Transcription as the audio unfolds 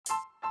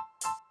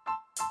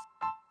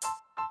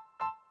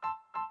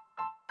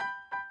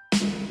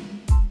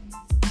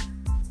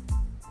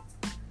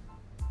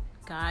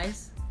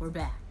guys, we're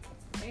back.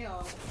 Hey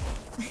y'all.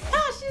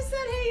 She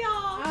said, "Hey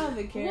y'all." I don't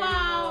even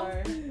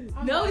care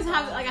anymore. No, it's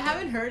I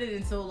haven't heard it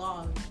in so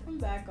long. I'm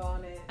back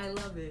on it. I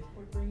love it.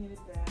 We're bringing it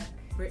back.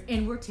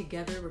 We're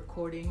together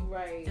recording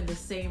Right. in the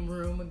same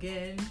room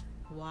again.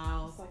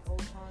 Wow. It's like old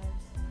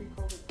times,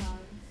 pre-COVID times.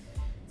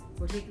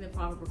 We're taking the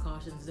proper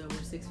precautions though.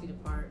 We're 6 feet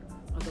apart,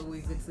 although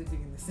we've been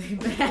sleeping in the same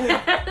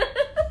bed.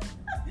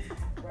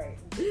 Right.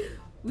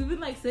 We've been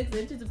like 6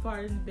 inches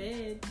apart in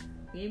bed.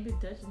 We ain't been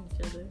touching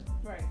each other.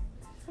 Right.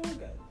 So we're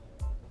good.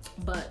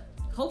 But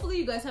hopefully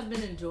you guys have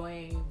been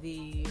enjoying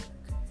the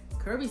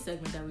Kirby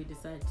segment that we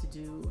decided to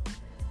do.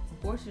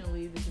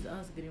 Unfortunately, this is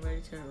us getting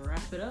ready to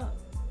wrap it up.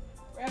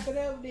 Wrap it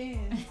up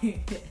then.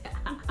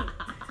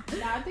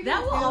 I think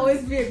that will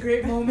always be a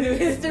great moment in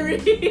history.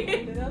 Wrap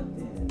it up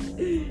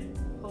then.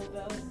 Hold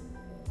up.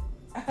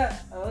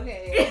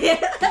 Okay.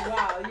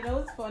 Wow. You know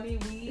what's funny?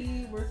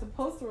 We were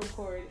supposed to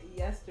record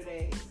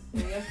yesterday.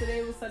 And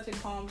yesterday was such a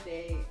calm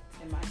day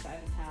in my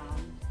side of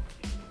town.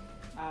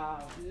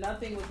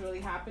 Nothing was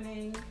really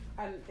happening.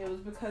 And it was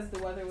because the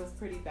weather was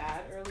pretty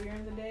bad earlier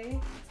in the day.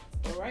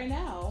 But right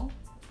now,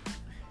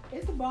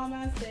 it's a bomb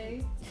ass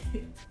day.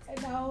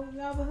 And now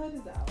the hood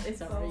is out.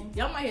 It's alright.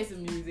 Y'all might hear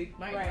some music.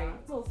 Might right. not.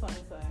 A little sun.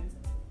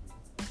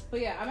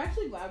 But yeah, I'm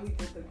actually glad we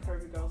did the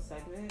Kirby Girl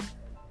segment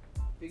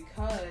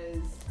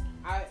because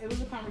it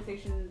was a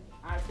conversation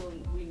I feel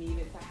we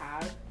needed to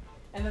have.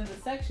 And then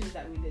the sections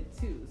that we did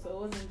too. So it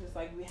wasn't just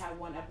like we had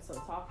one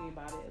episode talking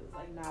about it. It was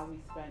like now we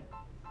spent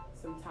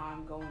some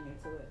time going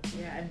into it.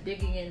 Yeah, and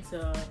digging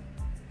into,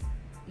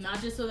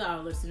 not just so that our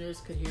listeners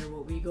could hear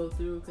what we go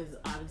through, because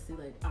obviously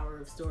like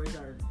our stories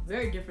are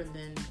very different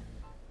than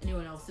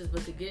anyone else's,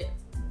 but to get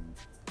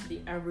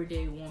the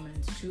everyday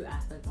woman's true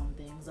aspect on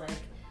things. Like,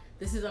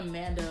 this is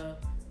Amanda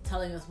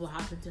telling us what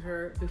happened to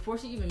her before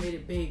she even made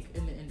it big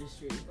in the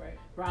industry. Right.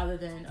 Rather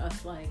than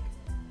us like,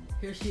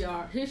 here she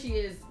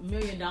is $1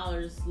 million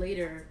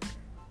later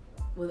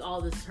with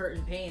all this hurt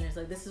and pain. It's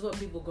like, this is what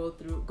people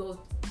go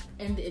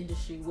in the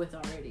industry with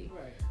already.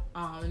 Right.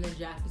 And then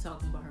Jack be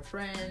talking about her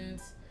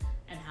friends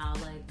and how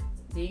like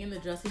being in the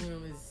dressing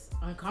room is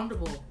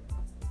uncomfortable.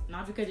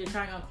 Not because you're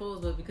trying on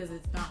clothes, but because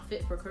it's not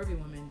fit for curvy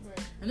women.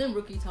 Right. And then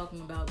Rookie talking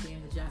about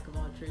being the jack of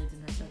all trades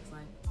in her sex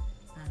life.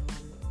 I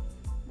love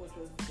it. Which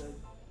was the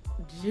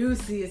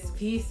juiciest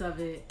piece of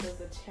it. Was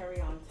the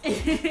cherry on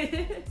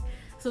top.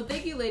 So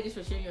thank you ladies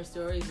for sharing your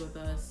stories with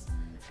us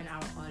and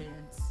our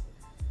audience.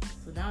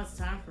 So now it's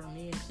time for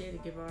me and Shay to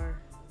give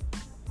our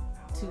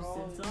 2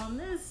 cents on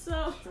this.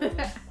 So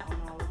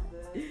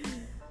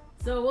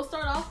so we'll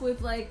start off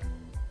with like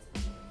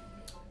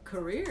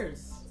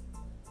careers.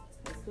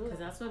 Because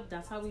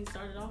that's how we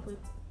started off with.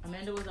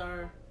 Amanda was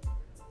our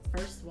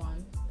first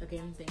one.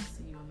 Again, thanks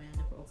to you,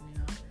 Amanda, for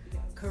opening up.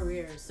 Yes.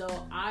 Careers. So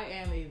I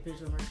am a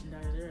visual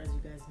merchandiser, as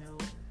you guys know,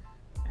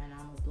 and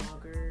I'm a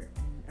blogger,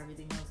 and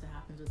everything else that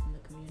happens within the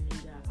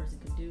community that a person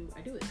can do,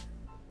 I do it.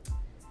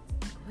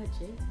 Go ahead,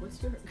 Jay.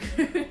 What's your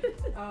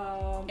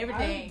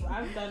everything?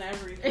 I've done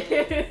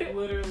everything.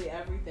 Literally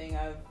everything.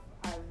 I've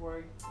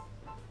worked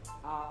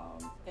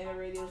in a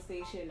radio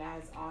station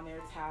as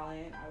on-air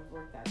talent. I've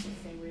worked at the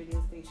same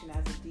radio station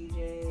as a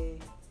DJ.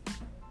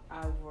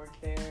 I've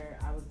worked there.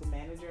 I was the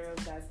manager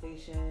of that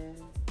station.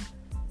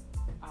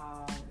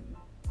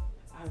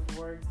 I've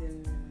worked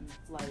in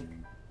like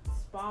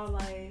spa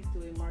life,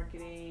 doing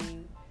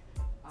marketing.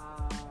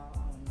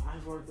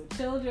 I've worked with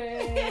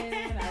children.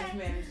 I've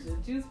managed a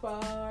juice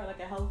bar, like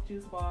a health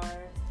juice bar,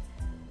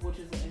 which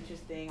is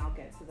interesting. I'll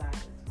get to that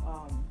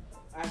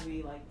as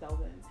we like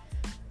delve in.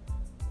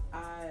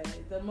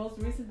 The most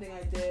recent thing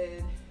I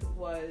did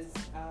was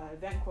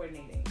event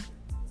coordinating.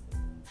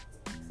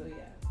 So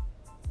yeah,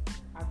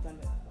 I've done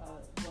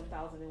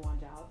 1,001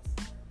 jobs.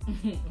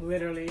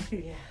 Literally.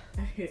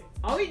 Yeah.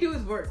 All we do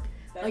is work.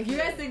 That's like, you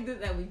guys think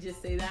that we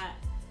just say that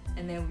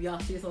and then we all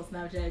see us on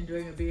Snapchat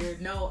enjoying a beer?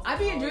 No, I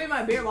be enjoying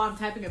my beer while I'm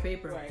typing a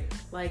paper. Right.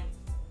 Like,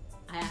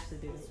 I actually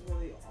do It's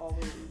really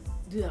always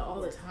do that all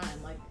the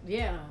time. Like,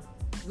 yeah,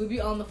 we'd be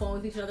on the phone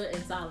with each other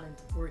in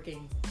silence,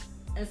 working.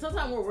 And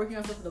sometimes we're working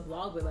on stuff for the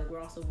blog, but like we're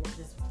also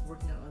just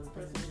working on other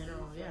things in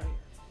general. Yeah.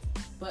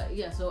 But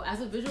yeah, so as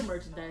a visual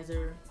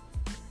merchandiser,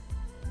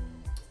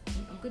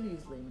 I'm gonna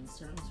use layman's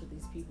terms for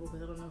these people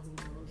because I don't know who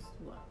knows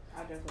what.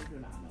 I definitely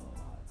do not know a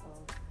lot.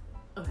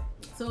 Okay,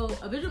 so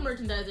a visual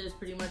merchandiser is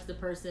pretty much the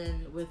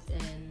person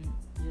within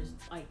just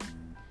like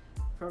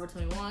Forever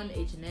 21,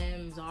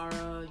 H&M,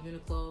 Zara,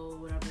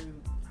 Uniqlo,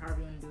 however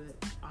you want to do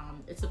it.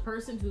 It's a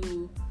person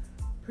who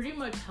pretty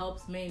much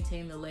helps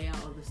maintain the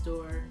layout of the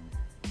store.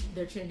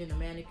 They're changing the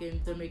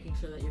mannequins. They're making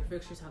sure that your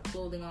fixtures have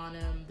clothing on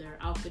them. They're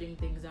outfitting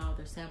things out.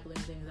 They're sampling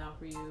things out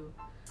for you.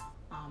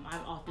 I'm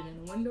often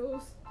in the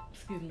windows.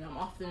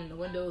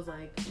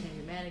 Like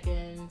changing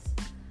mannequins.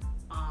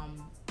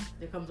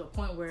 There comes a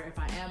point where if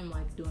I am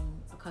like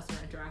doing a customer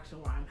interaction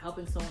where I'm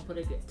helping someone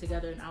put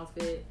together an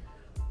outfit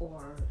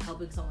or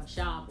helping someone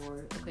shop,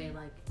 or okay,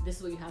 like this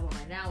is what you have on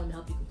right now and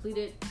help you complete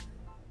it.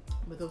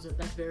 But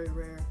that's very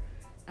rare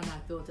in my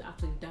field to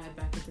actually dive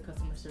back into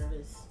customer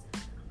service.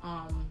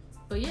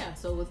 But yeah,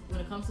 so when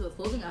it comes to the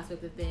clothing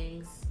aspect of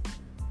things,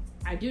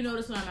 I do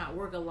notice when I'm at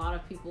work, a lot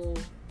of people,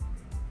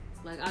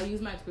 like, I'll use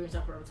my experience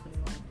at Forever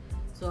 21.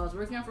 So I was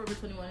working at Forever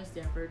 21 in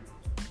Stanford,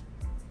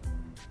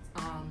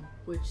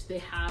 which they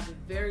have a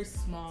very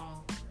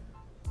small,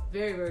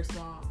 very, very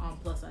small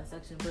plus size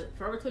section. But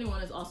Forever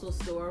 21 is also a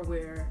store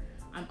where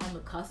I'm on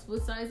the cusp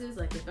with sizes.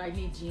 Like, if I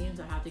need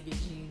jeans, I have to get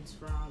jeans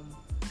from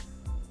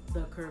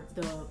the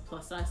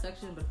plus size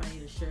section. But if I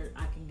need a shirt,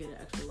 I can get an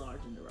extra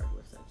large in the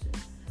regular section.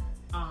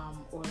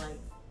 Or like,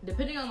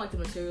 depending on like the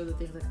material of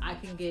things, like I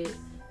can get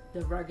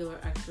the regular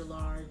extra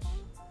large.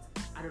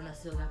 I don't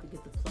necessarily have to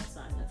get the plus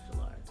size extra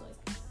large.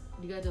 Like,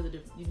 you guys know the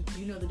difference.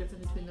 You know the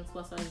difference between the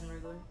plus size and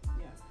regular?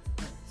 Yeah.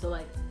 Right. So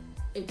like,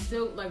 it's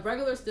still like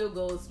regular still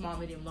goes small,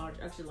 medium, large,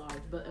 extra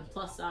large, but in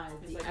plus size,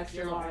 it's the like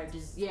extra large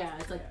is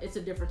it's like it's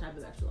a different type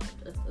of extra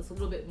large. It's a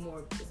little bit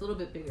more. It's a little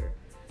bit bigger.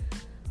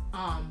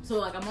 So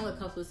like I'm on the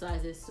cusp with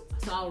sizes,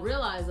 so I'll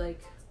realize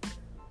like,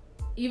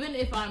 even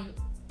if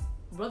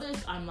whether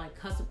I'm like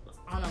custom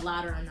on a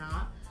ladder or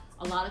not,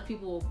 a lot of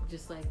people will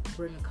just like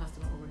bring a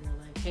customer over here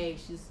like, hey,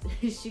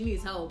 she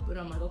needs help, and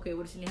I'm like, okay,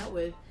 what does she need help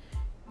with?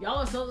 Y'all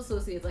are sales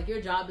associates, like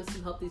your job is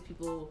to help these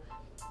people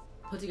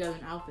put together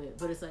an outfit,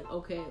 but it's like,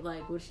 okay,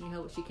 like what does she need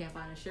help with? She can't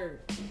find a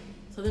shirt.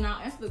 So then I'll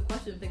answer the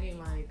question thinking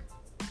like,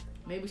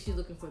 maybe she's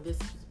looking for this,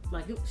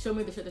 like show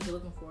me the shirt that you're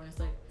looking for, and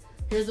it's like,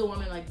 here's a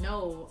woman like,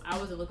 no, I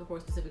wasn't looking for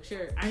a specific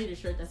shirt. I need a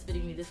shirt that's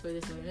fitting me this way,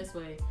 and this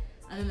way.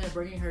 And then they're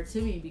bringing her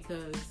to me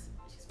because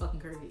she's fucking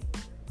curvy.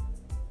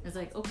 It's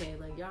like, okay,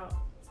 like y'all,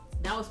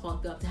 that was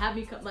fucked up. To have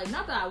me come, like,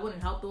 not that I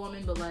wouldn't help the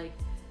woman, but like,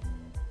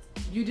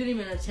 you didn't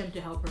even attempt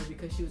to help her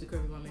because she was a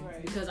curvy woman.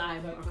 Right. Because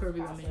I'm a curvy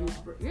woman.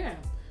 Yeah.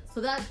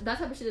 So that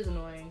type of shit is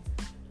annoying.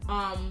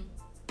 I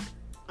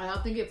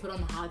often get put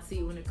on the hot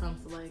seat when it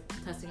comes to like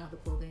testing out the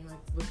clothing.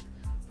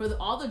 Like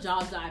all the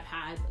jobs that I've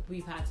had,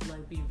 we've had to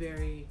like be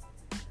very.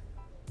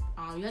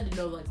 You had to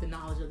know like the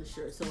knowledge of the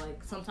shirt. So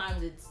like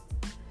sometimes it's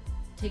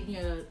taking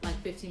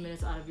like 15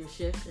 minutes out of your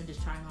shift and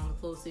just trying on the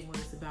clothes, seeing what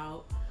it's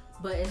about.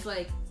 But it's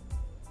like,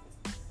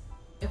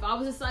 if I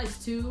was a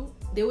size 2,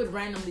 they would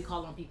randomly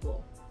call on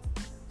people.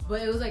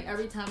 But it was like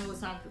every time it was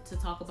time to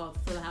talk about the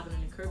stuff that happened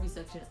in the curvy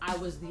section, I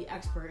was the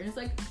expert. And it's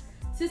like,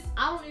 sis,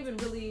 I don't even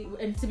really,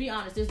 and to be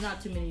honest, there's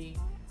not too many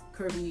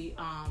curvy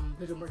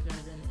visual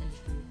merchandisers in the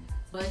industry.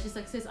 But it's just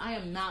like, sis, I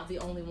am not the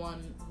only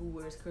one who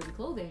wears curvy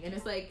clothing. And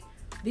it's like,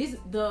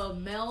 the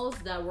males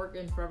that work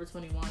in Forever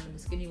 21 and the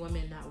skinny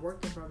women that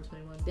work in Forever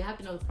 21, they have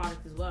to know the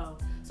product as well.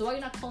 So why are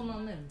you not calling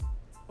on them?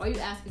 Why are you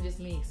asking just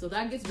me? So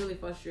that gets really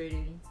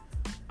frustrating.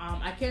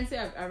 I can't say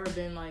I've ever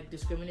been like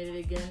discriminated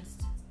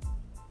against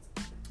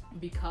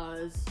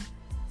because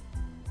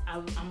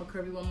I'm a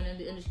curvy woman in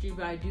the industry,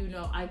 but I do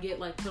know I get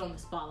like put on the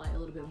spotlight a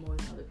little bit more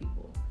than other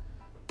people.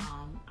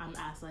 I'm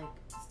asked like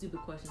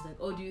stupid questions like,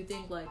 oh, do you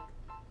think like,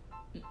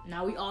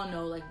 now we all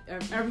know like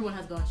everyone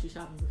has gone shoe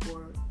shopping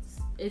before.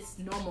 It's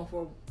normal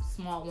for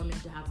small women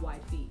to have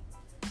wide feet.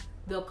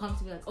 They'll come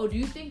to me like, oh, do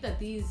you think that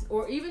these,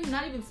 or even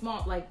not even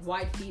small, like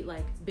wide feet,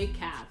 like big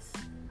calves,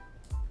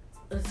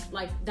 it's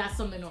like that's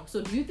something normal.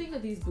 So do you think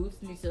that these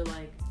boots need to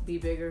like be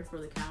bigger for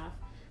the calf?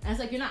 And it's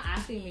like, you're not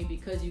asking me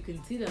because you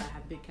can see that I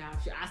have big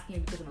calves. You're asking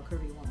me because I'm a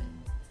curvy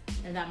woman,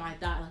 and that my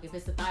thigh, like if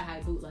it's a thigh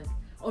high boot, like,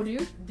 oh, do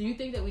you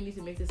think that we need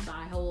to make this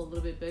thigh hole a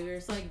little bit bigger?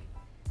 It's like,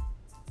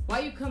 why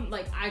you come,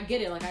 like, I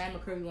get it, like, I am a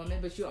curvy woman,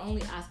 but you're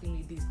only asking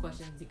me these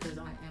questions because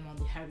I am on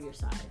the heavier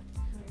side.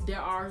 Right. There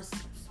are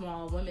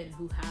small women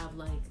who have,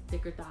 like,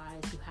 thicker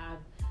thighs, who have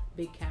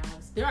big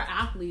calves. There are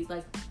athletes,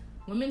 like,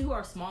 women who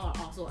are small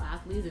are also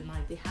athletes, and,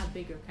 like, they have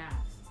bigger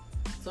calves.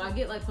 So I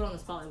get, like, put on the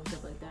spotlight and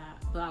stuff like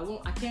that, but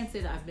I can't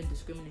say that I've been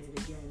discriminated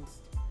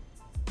against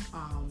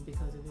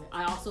because of it.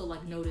 I also,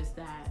 like, noticed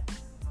that,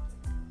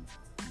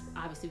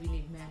 obviously, we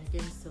need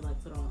mannequins to,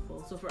 like, put on the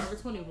clothes. So Forever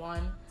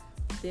 21,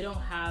 they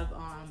don't have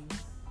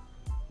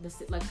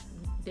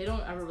they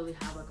don't ever really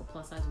have like a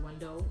plus size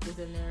window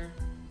within their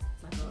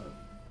like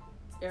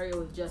a area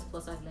with just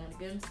plus size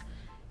mannequins.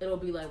 It'll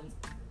be like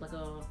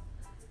a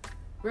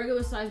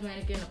regular size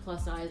mannequin, a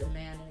plus size, a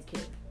man, and a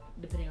kid,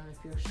 depending on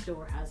if your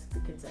store has the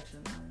kid section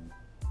or not.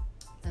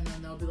 And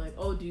then they'll be like,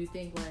 oh, do you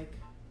think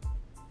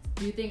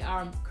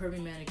our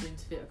curvy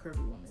mannequins fit a curvy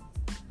woman?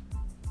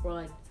 Or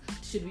like,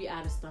 should we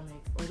add a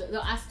stomach? Or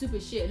they'll ask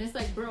stupid shit, and it's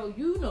like, bro,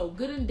 you know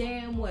good and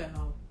damn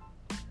well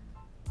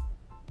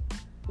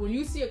when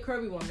you see a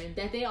curvy woman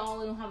that they all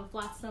don't have a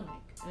flat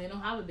stomach and they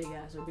don't have a big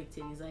ass or big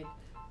titties. Like,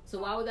 so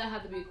why would that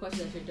have to be a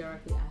question that you're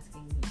directly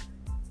asking me?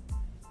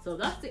 So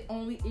that's the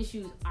only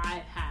issues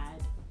I've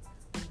had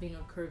with being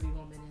a curvy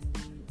woman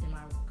in my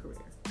career.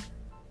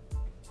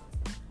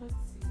 Let's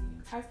see.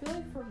 I feel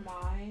like for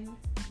mine,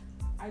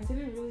 I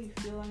didn't really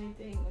feel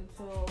anything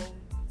until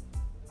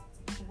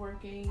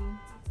working.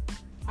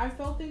 I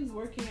felt things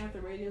working at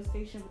the radio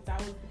station, but that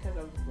was because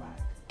I was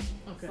black.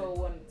 Okay. So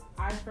when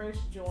I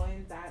first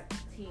joined that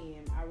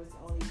team, I was the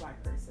only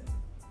black person.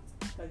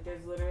 Like,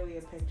 there's literally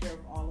a picture of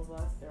all of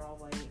us. They're all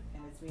white,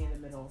 and it's me in the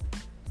middle.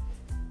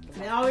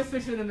 They always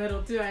put you in the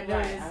middle, too, I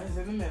noticed. Right, I was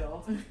in the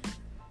middle.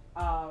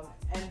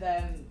 And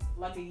then,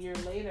 like a year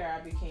later,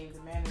 I became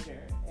the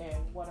manager.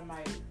 And one of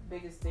my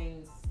biggest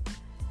things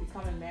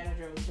becoming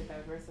manager was to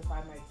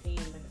diversify my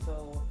team. And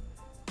so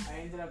I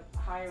ended up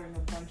hiring a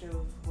bunch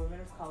of women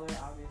of color,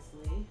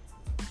 obviously.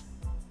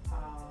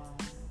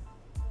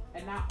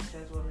 And not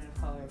just women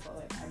of color, but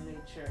like I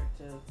made sure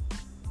to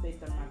make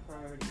them my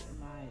priority in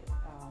my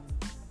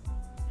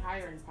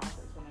hiring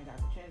process when I got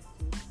the chance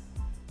to.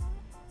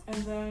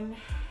 And then,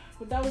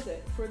 but that was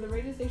it. For the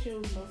radio station, it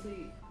was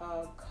mostly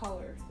a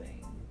color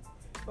thing.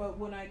 But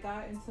when I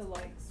got into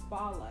like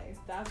spa life,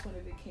 that's when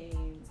it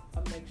became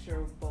a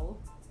mixture of both.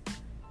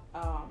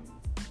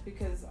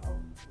 Because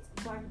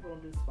Black people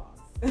don't do spas.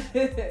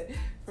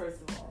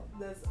 First of all,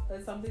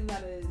 that's something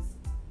that is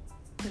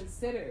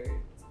considered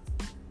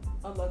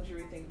a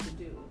luxury thing to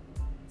do.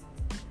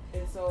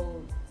 And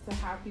so to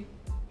have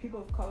people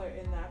of color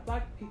in that,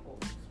 Black people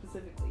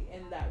specifically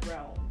in that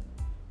realm,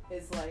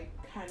 is like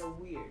kind of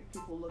weird.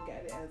 People look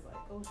at it as like,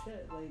 oh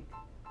shit, like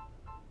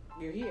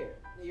you're here.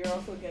 You're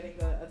also getting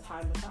a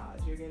Thai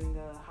massage. You're getting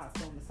a hot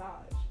stone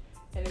massage.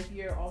 And if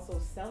you're also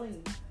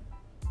selling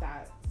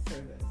that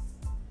service,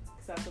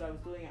 because that's what I was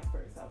doing at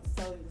first. I was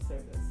selling the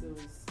service. It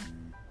was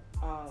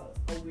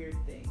a weird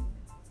thing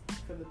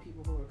for the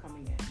people who were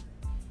coming in.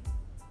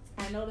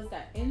 I noticed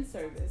that in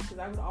service, because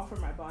I would offer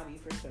my body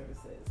for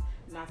services.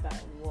 Not that,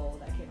 whoa,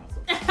 that came out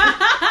so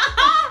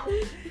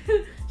fast.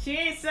 She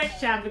ain't sex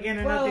trafficking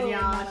or nothing,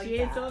 y'all. Like she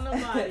ain't selling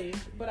nobody.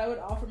 But I would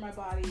offer my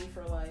body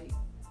for like,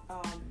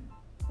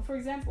 for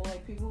example,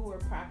 like people who were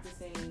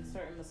practicing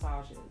certain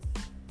massages.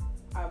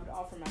 I would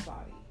offer my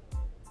body.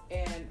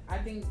 And I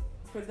think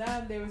for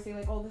them, they would say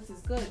like, oh, this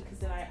is good, because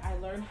then I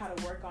learned how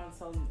to work on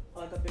some,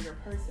 like a bigger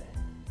person.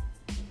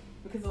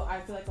 Because I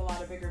feel like a lot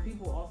of bigger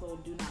people also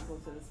do not go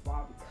to the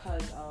spa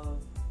because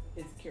of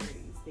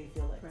insecurities. They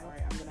feel like, all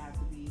right, I'm going to have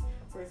to be,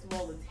 first of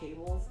all, the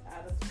tables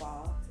at a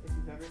spa, if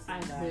you've ever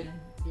seen that.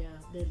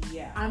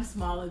 Yeah. I'm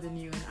smaller than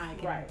you and I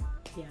can. Right.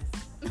 Yes.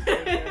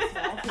 There are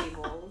small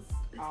tables.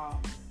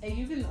 And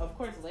you can, of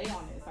course, lay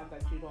on it. It's not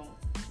that you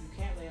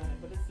can't lay on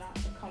it, but it's not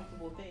a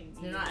comfortable thing.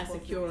 You're not as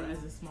secure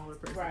as a smaller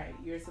person. Right.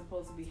 You're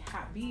supposed to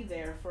be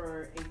there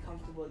for a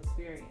comfortable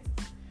experience.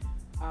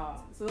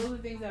 So those are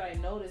things that I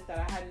noticed that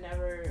I had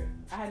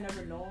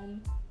never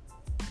known,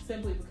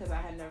 simply because I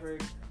had never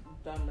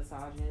done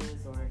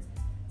massages or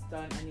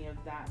done any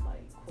of that,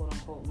 like, quote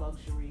unquote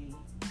luxury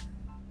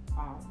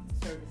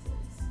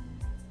services.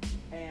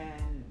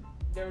 And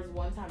there was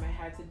one time I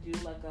had to do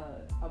like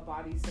a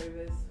body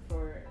service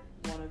for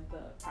one of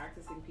the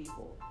practicing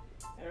people.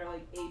 And there were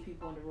like 8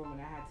 people in the room,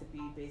 and I had to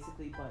be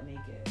basically butt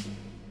naked.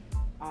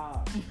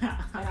 And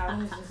I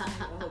was just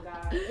like, oh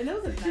god. And it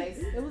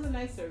was a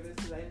nice service,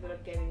 because I ended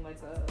up getting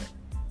like a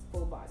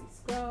full body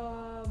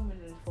scrub and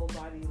then full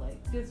body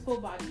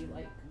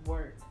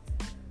work.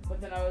 But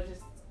then I was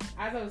just,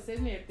 as I was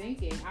sitting there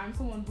thinking, I'm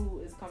someone who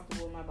is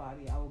comfortable in my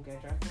body. I will get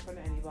dressed in front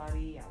of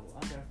anybody. I will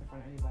undress in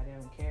front of anybody. I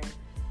don't care.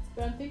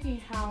 But I'm thinking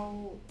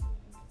how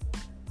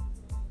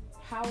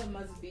it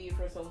must be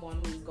for someone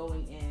who's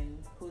going in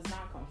who's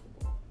not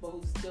comfortable, but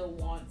who still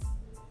wants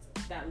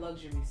that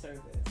luxury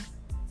service.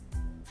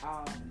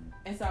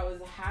 And so I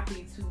was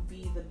happy to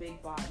be the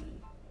big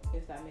body,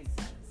 if that makes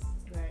sense.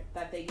 Right.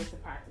 That they get to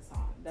practice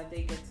on, that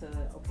they get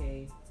to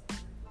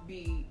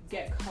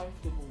get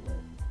comfortable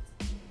with.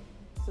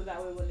 So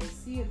that way when they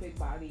see a big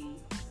body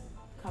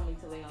coming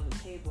to lay on the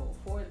table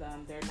for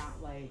them, they're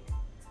not like,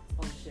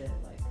 oh shit,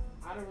 like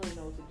I don't really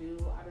know what to do.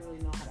 I don't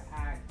really know how to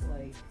act.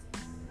 Like,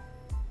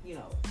 you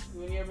know,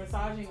 when you're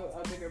massaging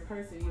a bigger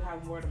person, you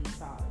have more to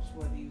massage,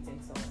 whether you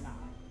think so or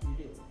not. You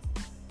do.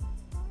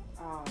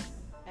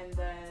 And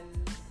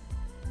then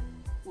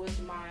with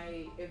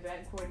my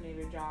event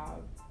coordinator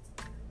job,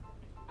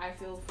 I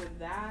feel for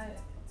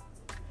that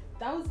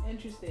was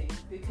interesting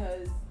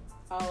because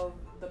of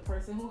the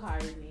person who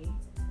hired me.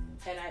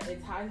 And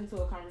it ties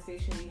into a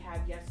conversation we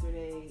had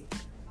yesterday,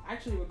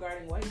 actually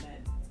regarding white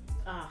men.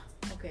 Ah,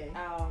 okay.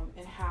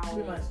 And how...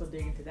 We might as well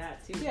dig into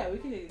that, too. Yeah, we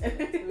can dig into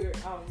that. We were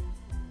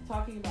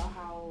talking about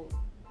how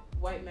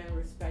white men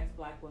respect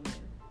black women.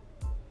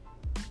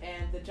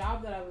 And the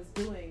job that I was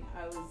doing,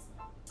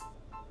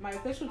 my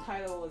official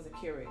title was a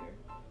curator,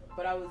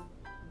 but I was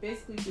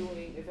basically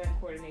doing event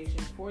coordination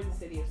for the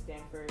city of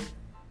Stamford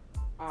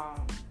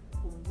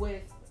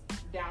with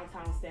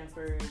downtown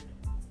Stamford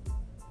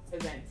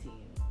event team.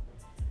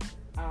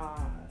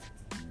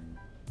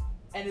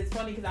 And it's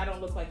funny because I don't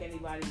look like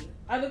anybody.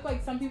 I look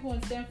like some people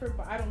in Stamford,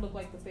 but I don't look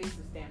like the face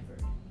of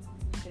Stamford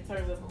in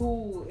terms of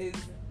who's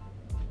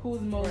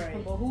most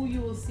promoted, who you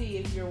will see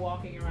if you're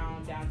walking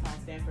around downtown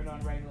Stamford on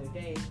a regular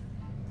day.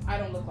 I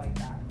don't look like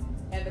that.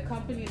 And the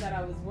company that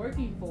I was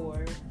working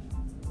for,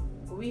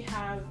 we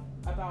have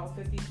about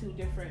 52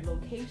 different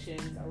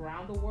locations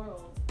around the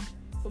world.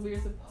 So we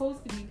are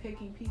supposed to be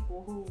picking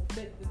people who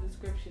fit the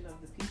description of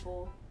the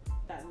people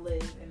that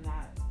live in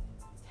that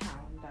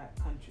town, that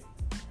country.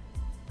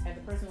 And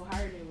the person who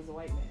hired me was a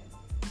white man.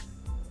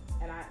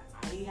 And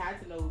he had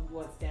to know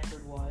what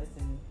Stanford was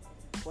and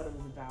what it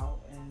was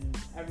about. And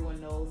everyone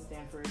knows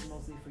Stanford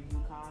mostly for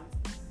UConn.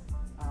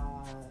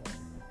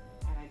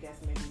 guess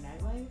maybe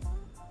nightlife.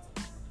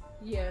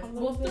 Yeah.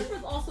 Well,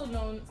 Stanford's also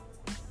known,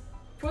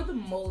 for the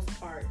most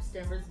part,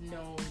 Stanford's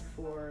known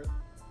for,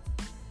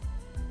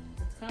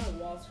 it's kind of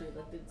Wall Street,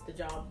 like the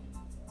job.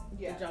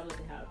 Yeah. The job that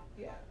they have.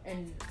 Yeah.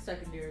 And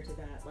secondary to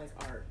that, like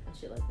art and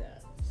shit like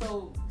that.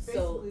 So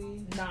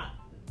basically, not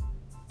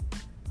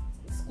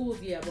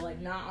schools, yeah, but like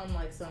not on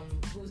like some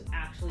who's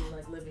actually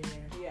like living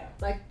there. Yeah.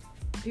 Like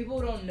people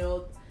don't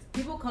know.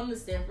 People come to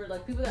Stanford,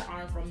 like people that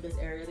aren't from this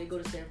area, they go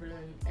to Stanford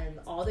and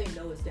all they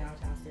know is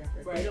downtown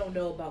Stanford. Right. They don't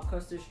know about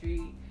Custer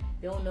Street.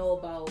 They don't know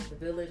about the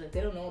village. Like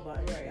they don't know about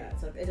any of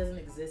that. So it doesn't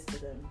exist to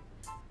them.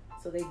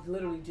 So they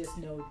literally just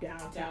know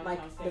downtown, like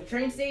Stanford. The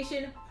train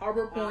station,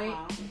 Harbor Point,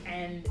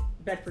 and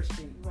Bedford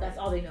Street. Right. That's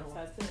all they know.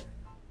 That's it.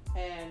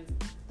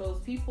 And those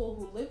people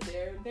who live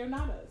there, they're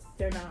not us.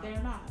 They're not.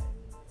 They're not.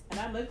 And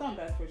I lived on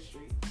Bedford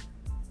Street.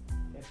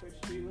 Bedford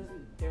Street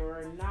there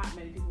were not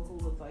many people who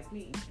looked like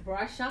me. Bro,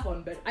 I shop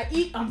on I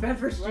eat on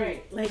Bedford Street.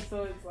 Right. Like,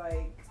 so it's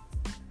like,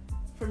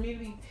 for me to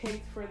be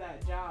picked for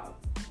that job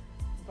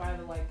by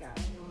the white guy,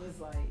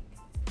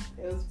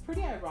 it was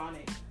pretty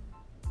ironic,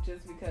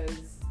 just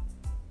because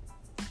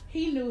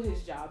he knew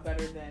his job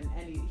better than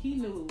he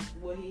knew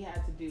what he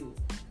had to do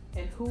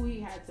and who he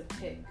had to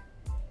pick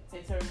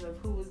in terms of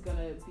who was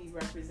gonna be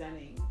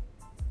representing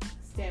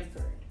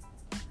Stanford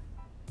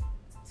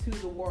to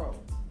the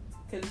world.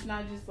 Because it's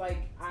not just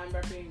like I'm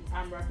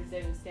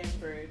representing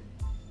Stanford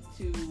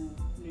to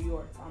New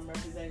York. I'm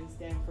representing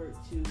Stanford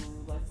to,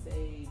 let's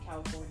say,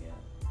 California.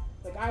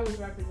 Like, I was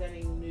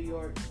representing New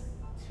York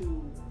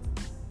to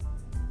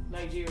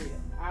Nigeria.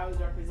 I was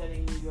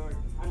representing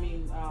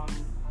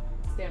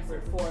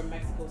Stanford for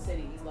Mexico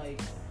City.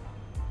 Like,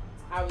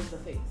 I was the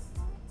face.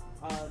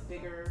 A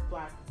bigger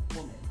black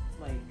woman.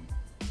 Like,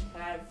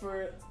 and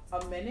for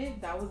a minute,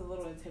 that was a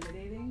little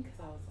intimidating because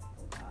I was like,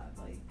 oh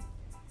God, like,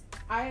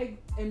 I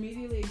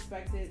immediately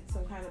expected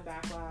some kind of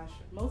backlash,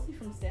 mostly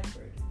from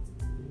Stanford,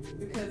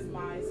 because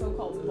my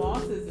so-called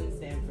bosses in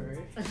Stanford,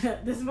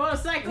 this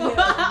motorcycle,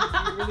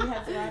 yeah, you really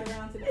had to ride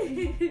around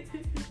today.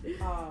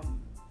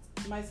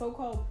 My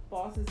so-called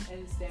bosses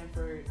in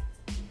Stanford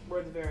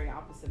were the very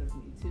opposite of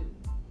me too,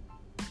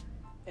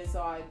 and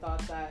so I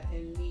thought that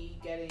in me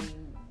getting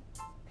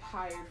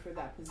hired for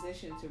that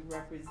position to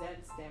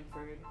represent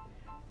Stanford,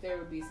 there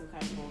would be some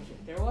kind of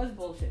bullshit. There was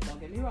bullshit, don't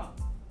get me wrong.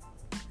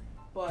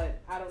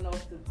 But I don't know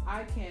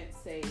I can't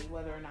say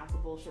whether or not the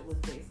bullshit was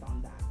based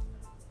on that.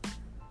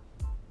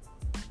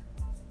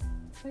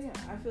 So yeah,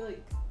 I feel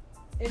like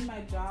in my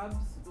jobs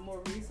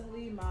more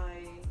recently,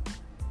 my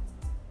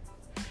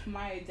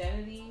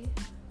identity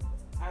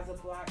as a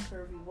black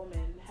curvy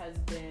woman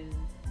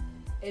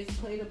it's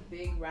played a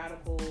big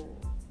radical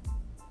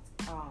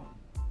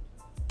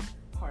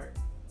part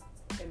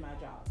in my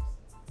jobs.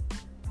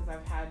 Because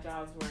I've had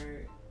jobs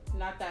where,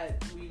 not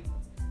that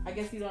I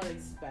guess you don't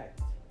expect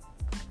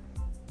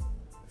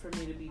for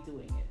me to be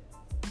doing it.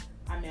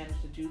 I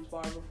managed a juice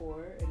bar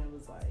before, and it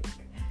was like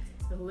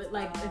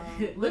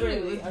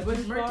literally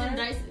with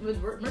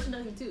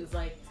merchandising too. It's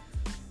like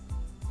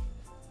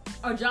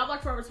a job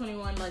like Forever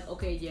 21. Like,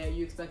 okay, yeah,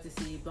 you expect to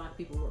see black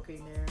people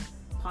working there,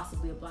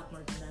 possibly a black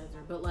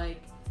merchandiser, but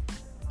like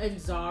in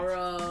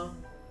Zara,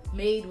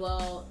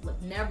 Madewell, like,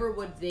 never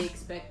would they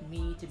expect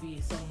me to be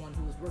someone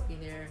who was working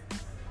there,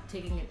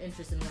 taking an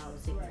interest in what I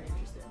was taking an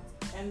interest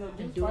in. And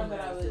the juice bar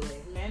that I was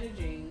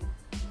managing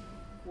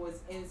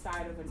was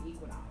inside of an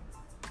Equinox,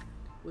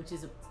 which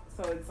is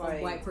so it's like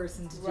a white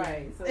person's gym.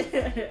 Right. So it's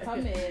like,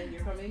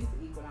 you're coming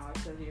to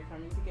Equinox, so you're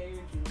coming to get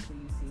your juice,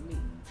 and you see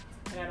me,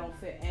 and I don't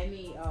fit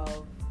any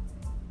of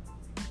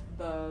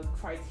the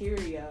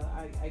criteria,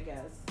 I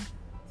guess,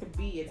 to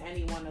be in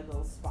any one of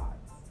those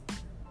spots,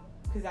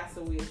 because that's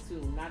what we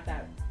assume. Not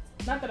that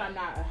I'm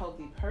not a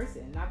healthy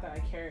person. Not that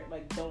I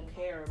don't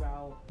care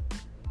about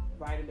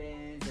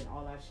vitamins and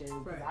all that shit,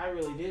 because I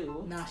really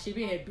do. Nah, she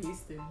be here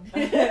beasting.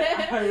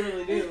 I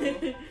really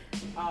do.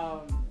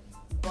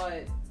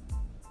 But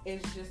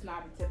it's just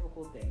not a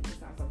typical thing.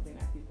 It's not something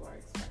that people are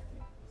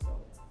expecting.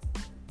 So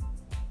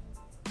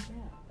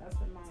yeah, that's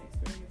been my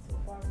experience so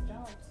far with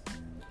jobs.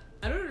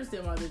 I don't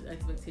understand why there's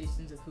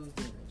expectations of who's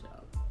doing the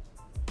job.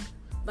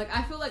 Like,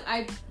 I feel like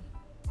I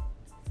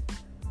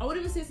wouldn't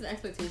even say it's an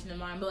expectation of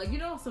mine, but like, you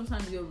know,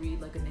 sometimes you'll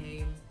read like a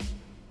name.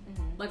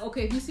 Like,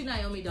 okay, if you see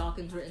Naomi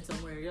Dawkins written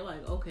somewhere, you're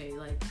like, okay,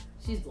 like,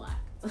 she's black.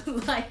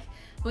 Like,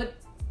 but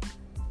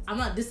I'm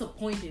not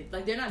disappointed.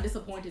 Like, they're not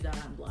disappointed that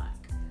I'm black.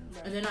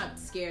 Right. And they're not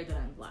scared that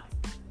I'm black.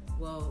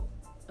 Well,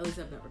 at least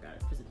I've never got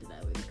it presented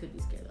that way. They could be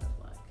scared that I'm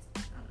black. I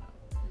don't know.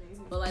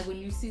 Maybe. But, like, when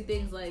you see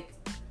things like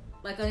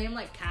a name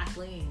like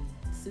Kathleen,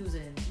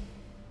 Susan,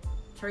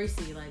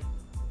 Tracy, like,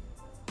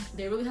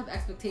 they really have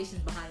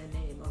expectations behind a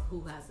name of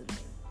who has the name.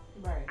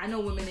 Right. I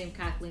know women named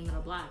Kathleen that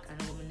are black.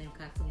 I know women named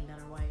Kathleen that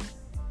are white.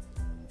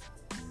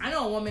 I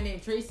know a woman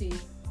named Tracy,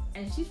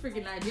 and she's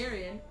freaking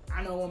Nigerian.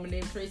 I know a woman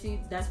named Tracy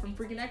that's from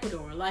freaking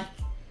Ecuador. Like,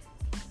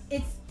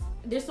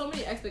 there's so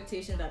many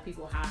expectations that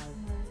people have.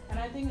 And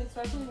I think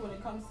especially when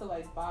it comes to,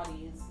 like,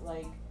 bodies,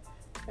 like,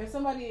 if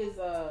somebody is,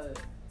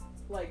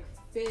 like,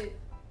 fit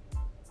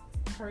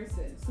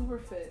person, super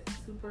fit,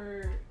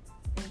 super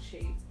in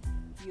shape,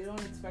 you don't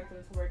expect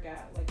them to work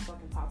at like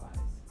fucking Popeyes,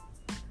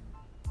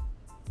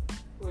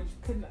 which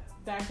could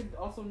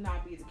also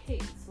not be the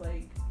case.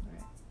 Like,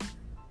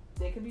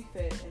 they could be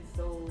fit and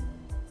still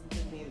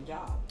just need a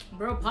job.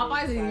 Bro,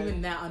 Popeyes isn't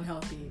even that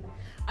unhealthy.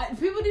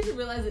 People need to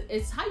realize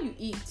it's how you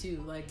eat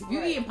too. Like, if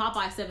you're eating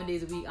Popeyes 7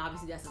 days a week,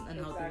 obviously that's an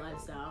unhealthy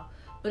lifestyle.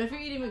 But if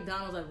you're eating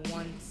McDonald's like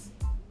once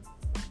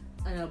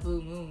in a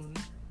blue moon,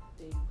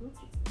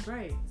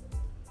 right?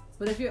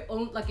 But if you're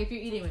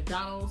eating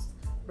McDonald's,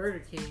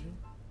 Burger King,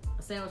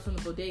 a sandwich from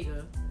the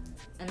bodega,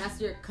 and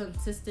that's your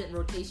consistent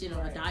rotation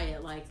on a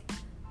diet, like,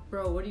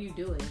 bro, what are you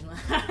doing?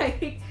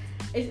 Like,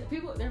 they're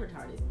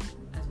retarded,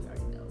 as we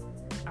already know.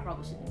 I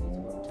probably shouldn't use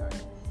the word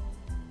retarded.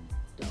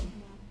 Dumb.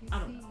 I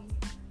don't know.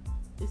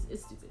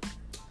 It's stupid.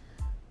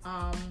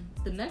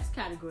 The next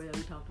category that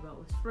we talked about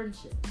was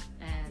friendships,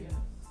 and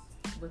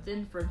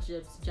within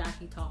friendships,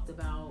 Jackie talked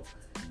about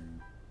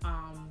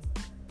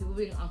people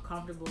being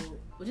uncomfortable,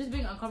 just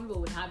being uncomfortable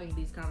with having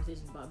these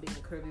conversations about being a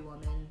curvy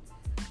woman,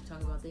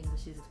 talking about things that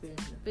she's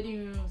experienced in the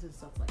fitting rooms and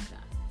stuff like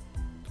that.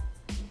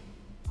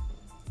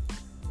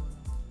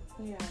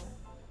 Yeah,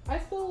 I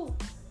still,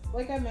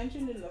 like I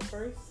mentioned in the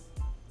first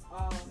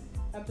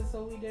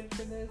episode we did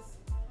for this,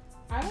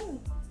 I don't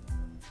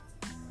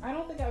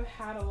think I've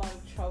had a lot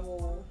of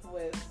trouble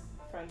with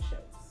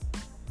friendships.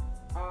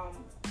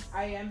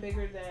 I am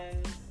bigger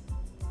than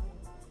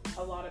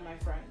a lot of my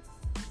friends.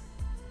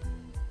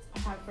 I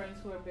have friends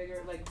who are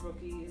bigger, like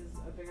Brookie is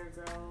a bigger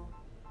girl.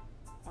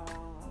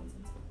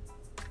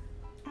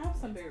 I have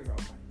some bigger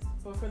girlfriends,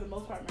 but for the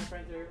most part, my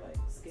friends are like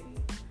skinny.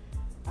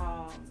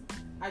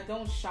 I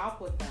don't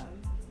shop with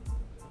them,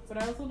 but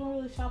I also don't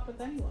really shop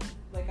with anyone.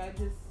 Like,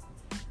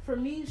 for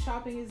me,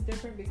 shopping is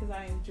different because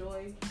I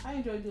enjoy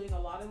doing a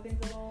lot of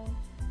things alone,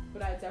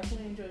 but I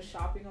definitely enjoy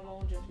shopping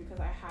alone just because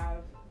I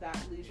have that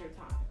leisure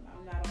time.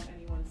 I'm not on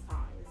anyone's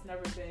time. It's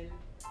never been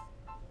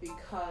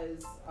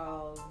because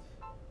of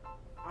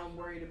I'm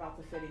worried about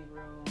the fitting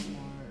room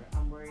or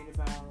I'm worried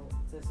about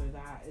this or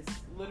that.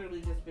 It's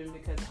literally just been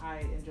because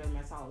I enjoy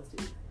my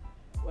solitude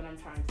when I'm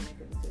trying to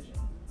make a decision.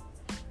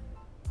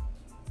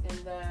 And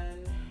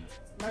then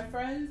my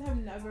friends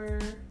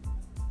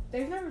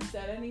they've never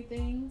said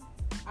anything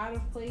out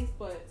of place,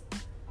 but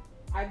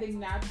I think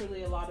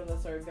naturally a lot of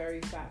us are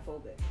very fat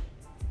phobic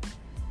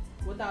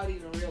without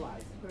even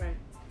realizing. Right.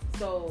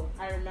 So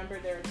I remember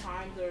there were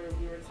times where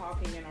we were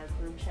talking in our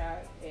group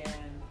chat,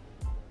 and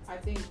I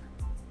think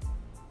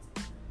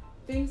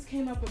things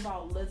came up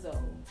about Lizzo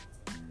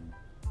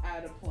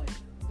at a point.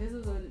 This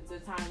is the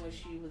time when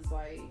she was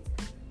like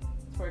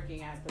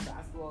twerking at the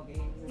basketball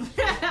games and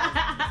shit,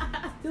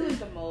 doing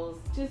the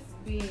most, just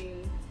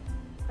being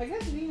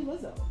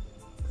Lizzo.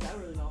 Because I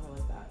don't really know her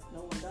like that.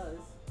 No one does.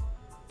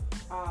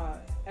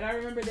 And I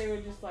remember they were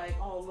just like,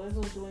 oh,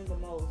 Lizzo's doing the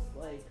most.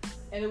 Like,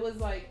 and it was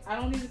like, I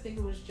don't even think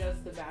it was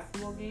just the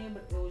basketball game,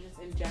 but it was just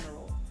in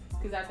general.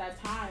 Because at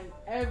that time,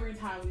 every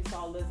time we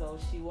saw Lizzo,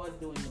 she was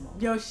doing the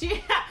most. Yo,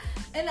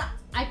 and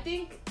I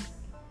think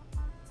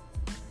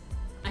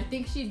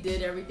she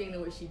did everything the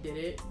way she did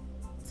it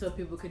so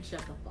people could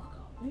shut the fuck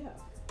up. Yeah.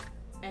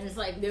 And it's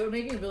like, they were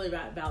making really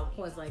valid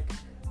points. Like,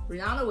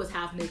 Rihanna was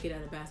half naked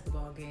at a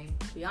basketball game.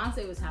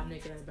 Beyonce was half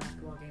naked at a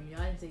basketball game.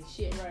 Y'all didn't say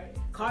shit. Right.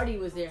 Cardi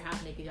was there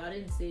half naked. Y'all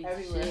didn't say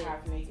Everywhere shit.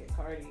 half naked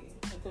Cardi.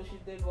 Until she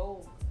did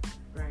Vogue.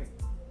 Right.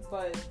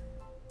 But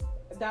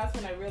that's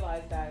when I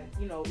realized that,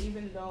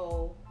 even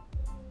though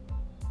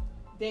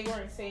they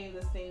weren't saying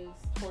these things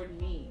toward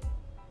me,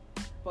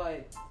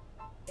 but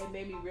it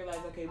made me realize,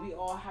 okay, we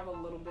all have a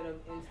little bit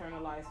of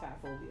internalized fat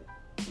phobia.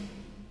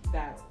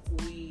 That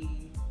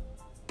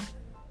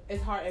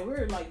it's hard, and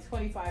we're like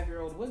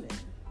 25-year-old women.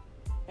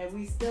 And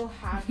we still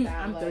have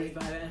that. I'm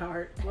 35 at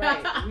heart.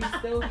 Right. We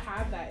still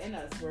have that in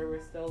us where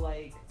we're still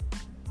like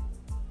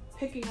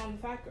picking on the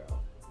fat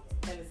girl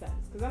in a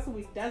sense. Because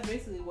that's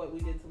basically what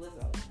we did to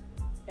Lizzo.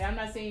 And I'm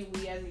not saying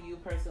we as a you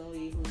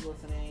personally who's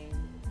listening.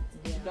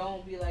 Yeah.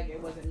 Don't be like, it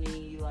wasn't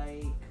me,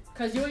 like.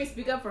 Because you ain't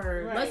speak up for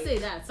her. Right. Let's say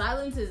that.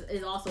 Silence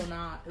is also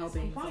not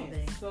helping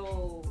something.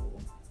 So,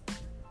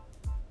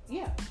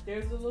 yeah.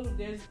 There's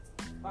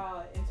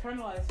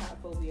internalized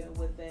fat phobia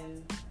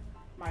within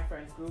my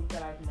friends group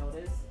that I've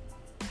noticed.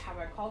 Have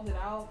I called it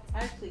out? I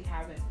actually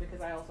haven't,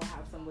 because I also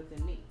have some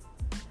within me.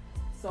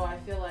 So I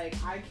feel like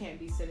I can't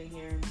be sitting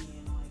here and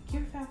being like,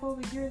 you're fat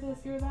phobic, you're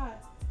this, you're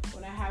that,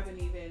 when I haven't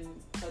even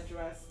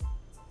addressed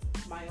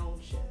my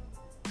own shit.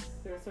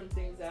 There are some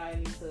things that I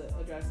need to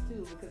address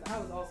too, because I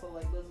was also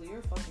like, Lizzie,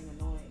 you're fucking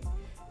annoying.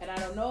 And I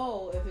don't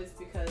know if it's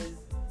because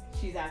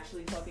she's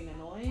actually fucking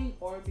annoying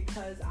or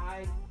because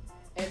I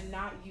am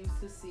not used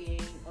to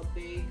seeing a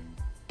big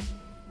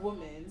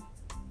woman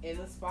in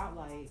the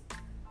spotlight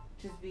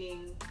just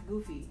being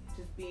goofy,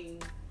 just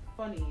being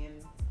funny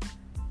and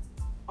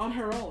on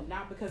her own,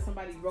 not because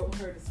somebody wrote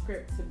her the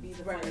script to be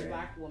the funny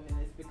black woman.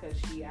 It's because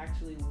she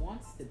actually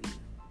wants to be.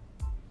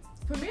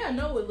 For me, I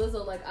know with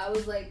Lizzo, like, I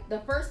was like,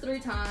 the first 3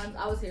 times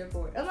I was here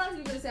for it. I'm not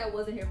even gonna say I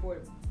wasn't here for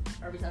it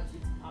every time she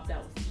popped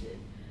out with some shit,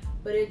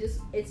 but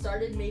it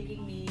started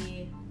making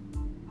me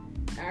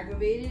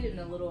aggravated and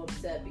a little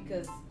upset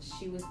because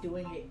she was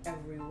doing it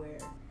everywhere.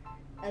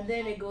 And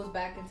then it goes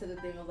back into the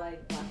thing of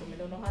like, black women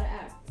don't know how to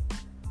act.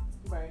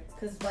 Right.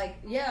 Cause like,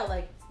 yeah,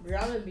 like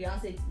Rihanna and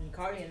Beyonce and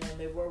Cardi and them,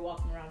 they were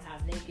walking around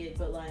half naked,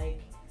 but like,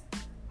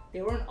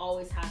 they weren't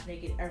always half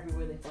naked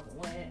everywhere they fucking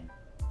went.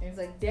 And it's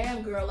like,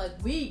 damn girl, like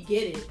we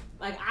get it.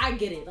 Like I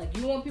get it. Like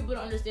you want people to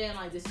understand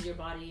like this is your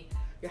body,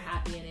 you're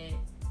happy in it,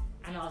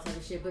 and all that type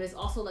of shit. But it's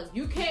also like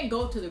you can't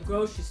go to the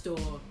grocery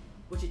store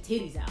with your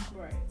titties out.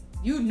 Right.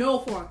 You know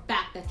for a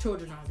fact that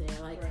children are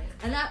there. Like, right.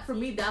 And that for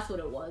me, that's what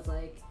it was.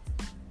 Like,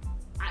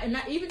 and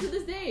not, even to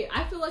this day,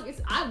 I feel like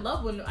I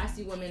love when I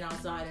see women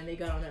outside and they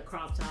got on their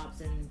crop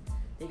tops and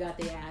they got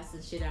their ass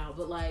and shit out.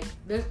 But like,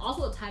 there's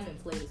also a time and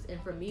place.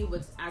 And for me,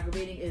 what's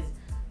aggravating is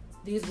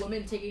these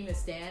women taking the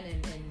stand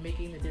and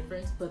making the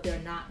difference, but they're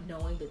not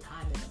knowing the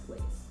time and the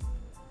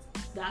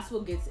place. That's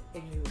what gets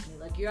angry with me.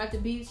 Like, you're at the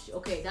beach,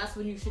 okay, that's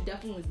when you should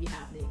definitely be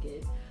half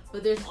naked.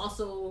 But there's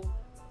also,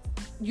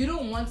 you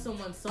don't want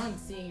someone's son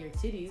seeing your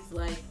titties.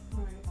 Like,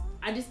 right.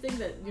 I just think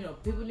that, you know,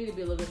 people need to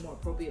be a little bit more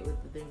appropriate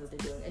with the things that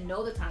they're doing and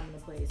know the time and the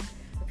place.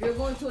 If you're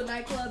going to a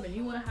nightclub and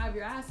you want to have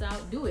your ass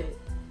out, do it.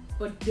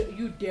 But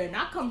you dare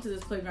not come to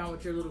this playground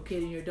with your little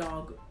kid and your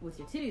dog with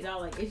your titties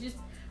out. Like, it's just,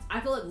 I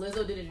feel like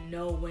Lizzo didn't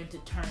know when to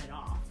turn it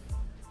off.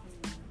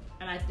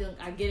 And I think,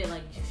 I get it,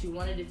 like, she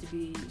wanted to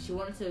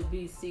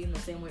be seen the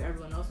same way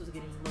everyone else was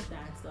getting looked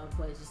at and stuff,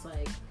 but it's just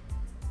like,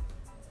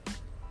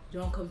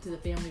 don't come to the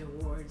family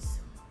awards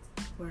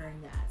wearing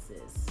that,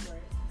 sis.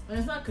 Right. And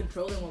it's not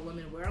controlling what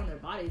women wear on their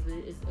bodies, but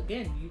it's,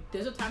 again,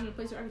 there's a time and a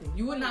place for everything.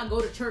 You would not go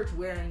to church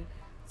wearing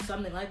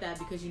something like that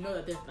because you know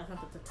that that's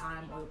not the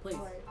time or the place.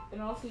 Right.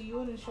 And also, you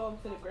wouldn't show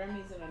up to the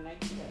Grammys in a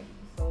Nike tag,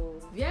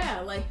 so...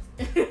 Yeah, like...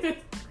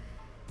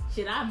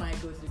 Shit, I might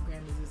go to the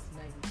Grammys with some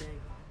Nike tag.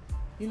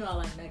 You know I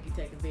like Nike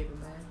tag and Vapor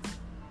Man.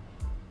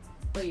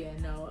 But yeah,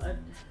 no.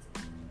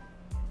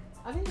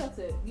 I think that's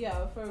it.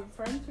 Yeah, for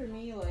friends, for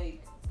me,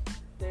 like...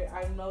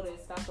 I've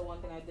noticed, that's the one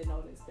thing I did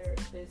notice,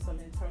 there's some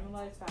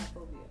internalized fat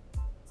phobia.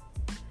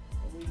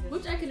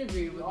 Which I can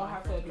agree with. We all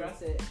have to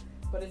address it,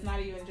 but it's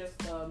not even just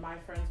my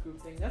friends group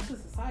thing. That's a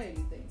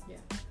society thing. Yeah.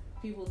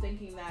 People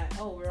thinking that,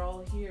 oh, we're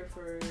all here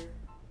for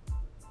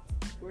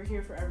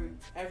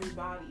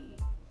everybody,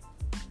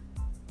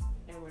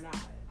 and we're not.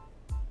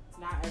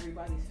 Not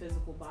everybody's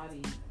physical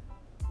body.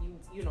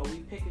 You know,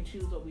 we pick and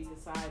choose what we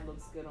decide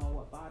looks good on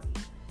what body.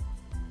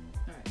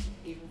 All right.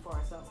 Even for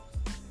ourselves.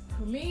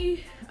 For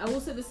me, I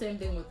will say the same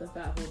thing with the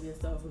fat phobia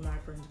stuff with my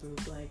friends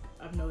group. Like,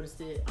 I've noticed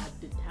it. I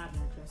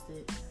haven't addressed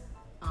it.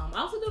 I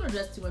also don't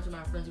address too much in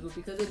my friends group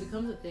because it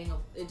becomes a thing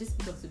it just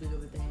becomes too big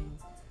of a thing.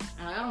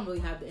 And I don't really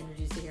have the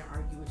energy to sit here and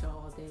argue with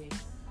y'all all day.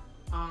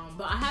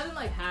 But I haven't,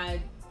 like,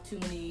 had too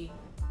many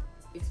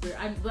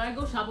experience. When I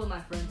go shopping with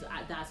my friends,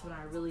 that's when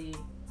I really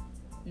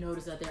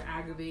notice that they're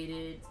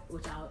aggravated,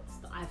 which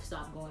I've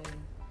stopped going.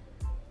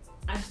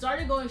 I've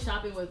started going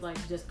shopping with, like,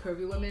 just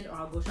curvy women, or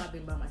I'll go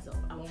shopping by myself.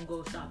 I won't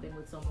go shopping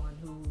with someone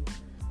who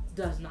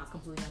does not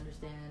completely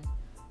understand.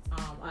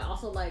 I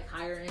also like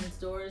higher end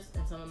stores,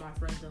 and some of my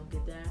friends don't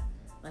get that.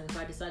 Like, if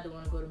I decide to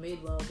want to go to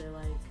Madewell, they're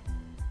like,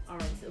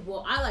 alright,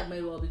 well, I like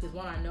Madewell because,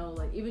 one, I know,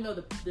 like, even though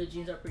the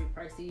jeans are pretty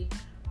pricey,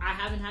 I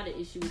haven't had an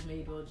issue with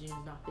Madewell jeans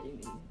not fitting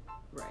me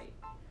right.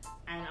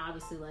 And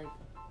obviously, like,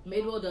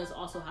 Madewell does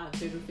also have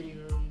bigger fitting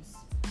rooms.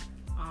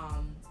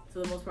 For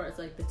the most part, it's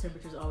like the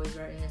temperature's always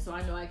right in there. So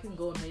I know I can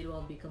go in Madewell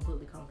and be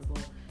completely comfortable.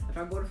 If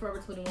I go to Forever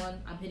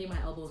 21, I'm hitting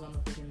my elbows on the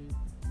freaking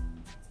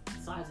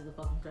sides of the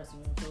fucking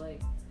dressing room. So,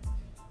 like,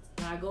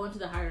 when I go into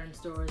the higher end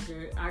stores,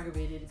 they're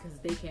aggravated because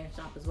they can't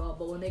shop as well.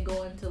 But when they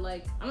go into,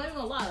 like, I'm not even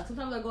gonna lie, like,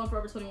 sometimes I go in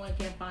Forever 21 and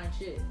can't find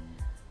shit.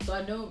 So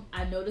I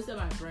noticed that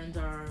my friends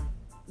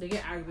they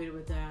get aggravated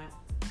with that.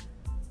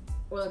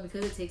 Or, like,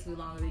 because it takes me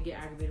longer, they get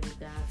aggravated with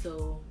that.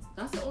 So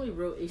that's the only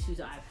real issues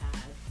that I've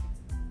had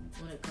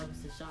when it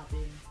comes to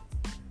shopping.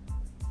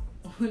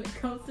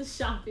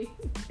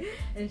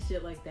 And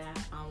shit like that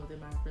within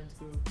my friends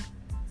group.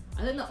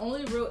 I think the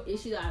only real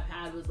issue that I've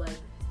had was, like,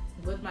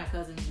 with my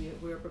cousins,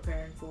 we were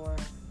preparing for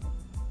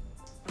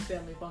a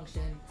family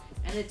function,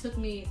 and it took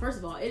me, first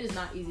of all, it is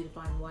not easy to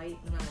find white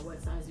no matter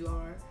what size you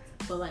are,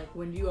 but, like,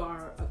 when you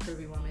are a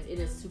curvy woman, it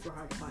is super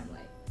hard to find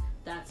white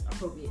that's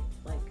appropriate,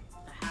 like,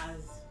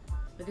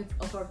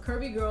 if a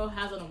curvy girl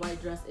has on a white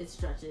dress, it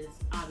stretches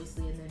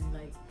obviously, and then,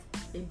 like,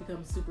 it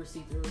becomes super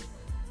see-through.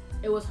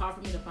 It was hard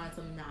for me to find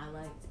something that I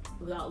liked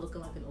without looking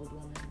like an old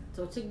woman.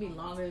 So it took me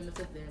longer than it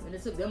took them. And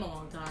it took them a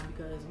long time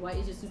because white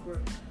is just super...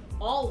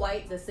 All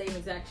white, the same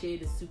exact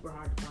shade, is super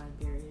hard to find,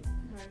 period.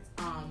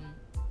 Right.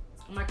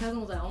 My cousin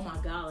was like, oh my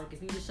god, like,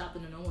 if you just shopped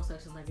in the normal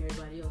section like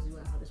everybody else, you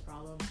wouldn't have this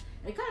problem.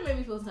 And it kind of made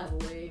me feel some type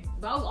of way.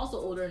 But I was also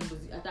older and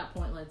was, at that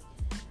point, like,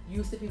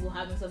 used to people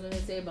having something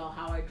to say about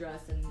how I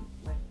dress and,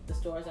 like, the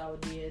stores I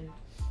would be in.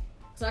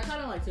 So I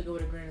kind of, like, took it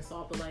with a grain of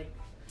salt, but, like,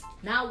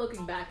 now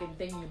looking back and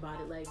thinking about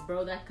it, like,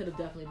 bro, that could have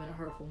definitely been a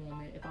hurtful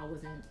moment if I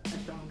wasn't as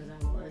strong as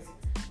I was.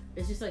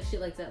 It's just, like,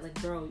 shit like that. Like,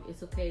 bro,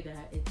 it's okay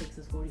that it takes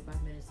us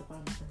 45 minutes to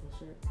find a simple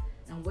shirt.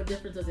 And what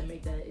difference does it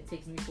make that it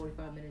takes me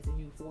 45 minutes and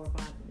you 4 or 5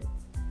 minutes?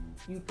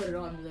 you put it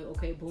on and be like,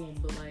 okay, boom.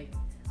 But like,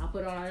 I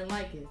put it on, I didn't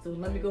like it. So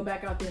let me go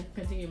back out there and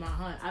continue my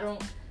hunt. I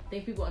don't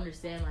think people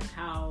understand like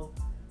how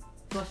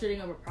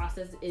frustrating of a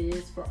process it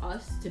is for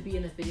us to be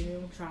in the fitting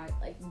room,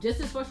 like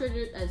just as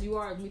frustrated as you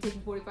are of me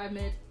taking 45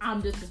 minutes,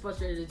 I'm just as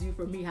frustrated as you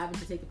for me having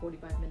to take the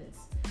 45 minutes.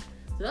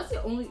 So that's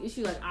the only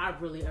issue like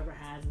I've really ever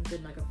had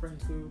within like a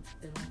friends group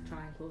and like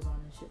trying clothes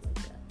on and shit like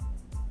that.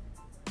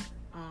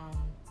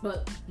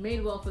 But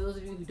Madewell, for those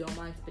of you who don't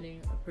mind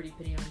spending a pretty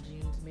penny on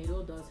jeans,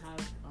 Madewell does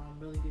have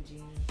really good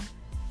jeans.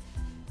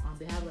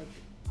 They have like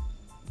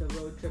the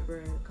Road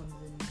Tripper, comes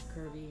in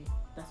curvy.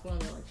 That's one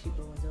of the like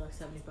cheaper ones. They're like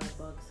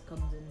 $75.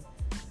 Comes in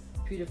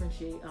a few different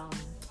shades,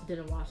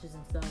 denim washes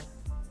and stuff.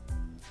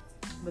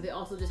 But they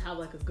also just have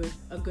like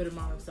a good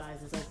amount of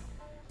sizes. Like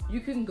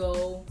you can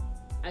go,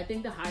 I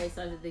think the highest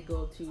size that they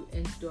go up to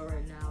in store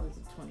right now is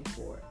a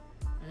 24,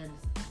 and then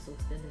it's also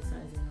extended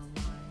sizing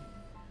online.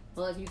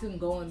 But like you can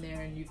go in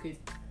there and you could,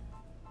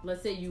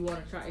 let's say you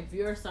want to try, if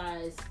you're a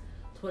size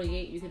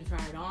 28, you can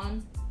try it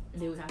on,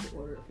 and they would have to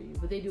order it for you.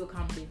 But they do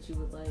accommodate you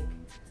with like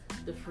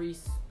the free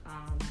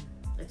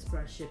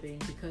express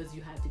shipping because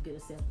you had to get a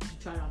sample, you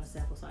try it on a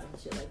sample size and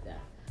shit like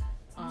that.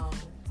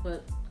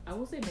 But I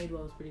will say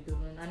Madewell was a pretty good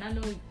one. And I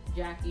know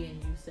Jackie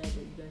and you said that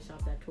you guys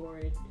shopped at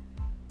Torrid.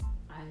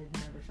 I had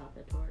never shopped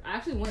at Torrid. I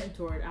actually went in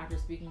Torrid after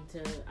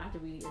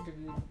we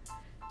interviewed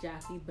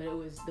Jackie, but it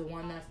was the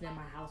one that's near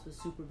my house was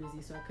super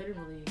busy, so I couldn't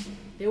really.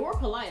 They were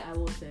polite, I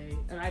will say,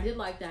 and I did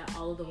like that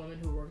all of the women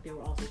who worked there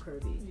were also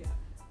curvy. Yeah.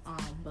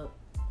 But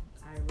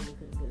I really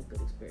couldn't get a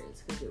good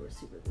experience because they were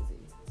super busy.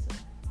 So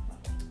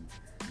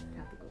I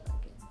have to go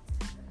back in.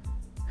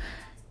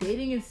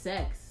 Dating and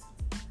sex.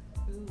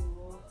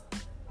 Ooh,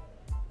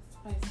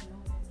 spicy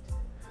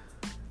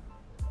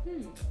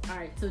moment. All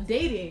right, so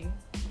dating.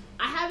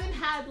 I haven't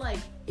had like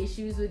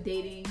issues with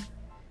dating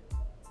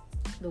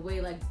the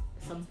way like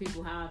some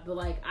people have, but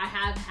like I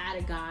have had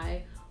a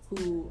guy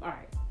who, all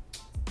right,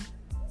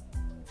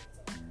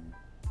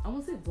 I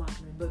won't say black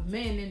men, but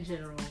men in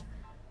general,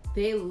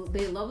 they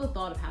love the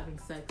thought of having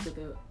sex with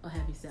a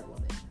heavy set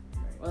woman,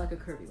 right, or like a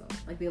curvy woman.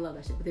 Like they love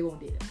that shit, but they won't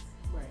date us.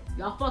 Right.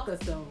 Y'all fuck us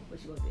though,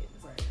 but you won't date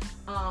us.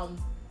 Right.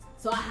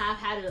 So I have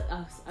had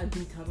a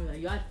dude tell me like,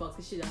 yo, I'd fuck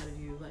the shit out of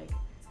you, like,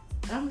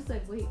 and I'm just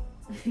like, wait,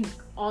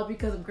 all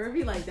because I'm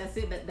curvy? Like that's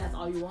it? That's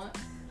all you want?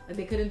 Like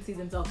they couldn't see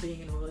themselves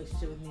being in a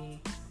relationship with me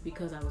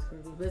because I was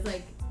curvy. But it's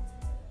like,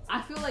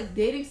 I feel like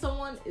dating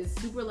someone is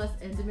super less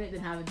intimate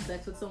than having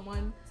sex with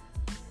someone.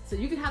 So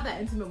you can have that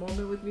intimate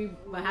moment with me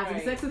by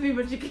having sex with me,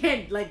 but you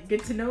can't like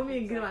get to know me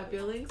and get my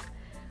feelings.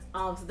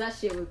 So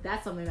that's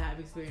something that I've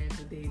experienced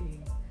with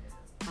dating.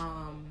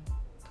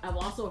 I've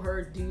also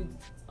heard dudes,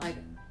 like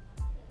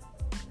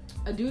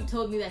a dude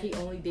told me that he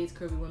only dates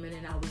curvy women,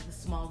 and I was the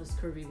smallest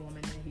curvy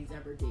woman that he's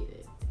ever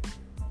dated.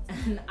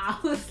 And I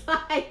was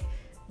like,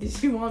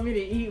 did you want me to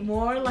eat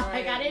more? Like,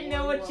 right. I didn't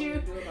know what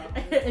you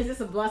is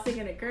this a blessing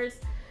and a curse?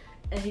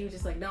 And he was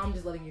just like, no, I'm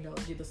just letting you know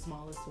you're the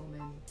smallest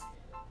woman.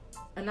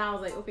 And I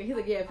was like, okay. He's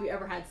like, yeah, if we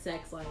ever had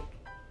sex, like,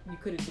 you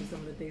couldn't do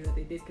some of the things that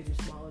they did because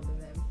you're smaller than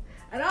them.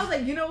 And I was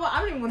like, you know what? I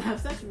don't even want to have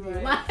sex with you.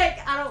 Right.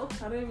 Like, I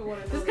don't even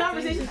want to know. This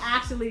conversation's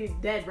actually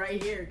dead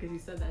right here because you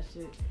said that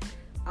shit.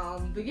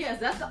 But yes,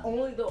 that's the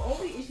only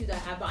issues I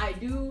have. But I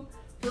do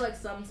feel like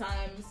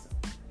sometimes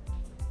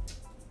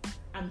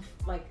I'm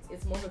like,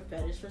 it's more of a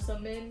fetish for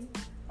some men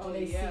when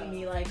they see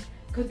me, like,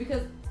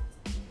 because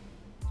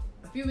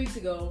a few weeks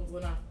ago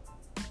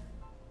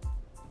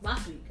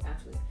last week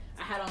actually,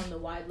 I had on the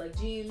wide leg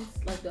jeans,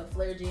 like the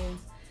flare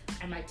jeans,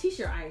 and my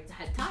t-shirt, I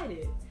had tied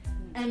it.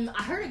 And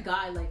I heard a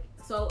guy, like,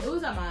 so it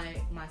was at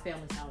my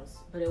family's house,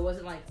 but it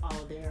wasn't like all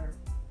of their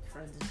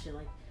friends and shit,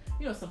 like,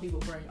 you know, some people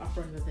are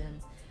friends with him.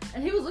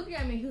 And he was looking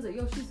at me, he was like,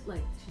 yo, she's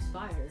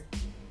fired.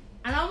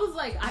 And I was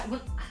like,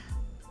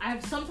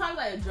 sometimes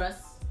I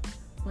address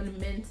when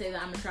men say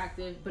that I'm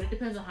attractive, but it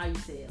depends on how you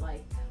say it.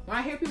 Like, when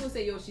I hear people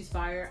say, yo, she's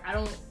fire, I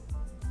don't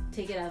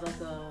take it as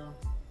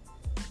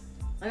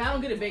I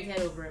don't get a big head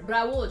over it, but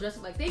I will address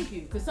it like, thank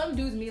you. Because some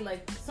dudes mean,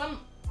 like,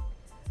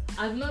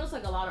 I've noticed,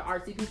 like, a lot of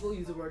artsy people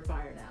use the word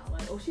fire now.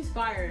 Like, oh, she's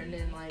fire, and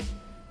then, like,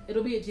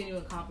 it'll be a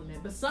genuine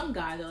compliment. But some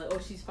guys, they're like, oh,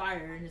 she's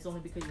fire, and it's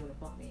only because you want to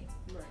fuck me.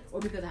 Right. Or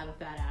because I have a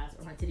fat ass,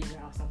 or my titties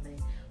are out or something.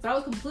 But I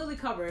was completely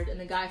covered, and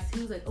the guy,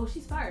 he was like, oh,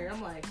 she's fire. And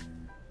I'm like,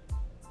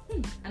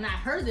 And I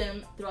heard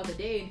them throughout the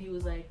day, and he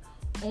was like,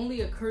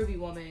 only a curvy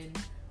woman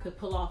could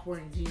pull off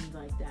wearing jeans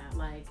like that.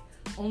 Like,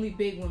 only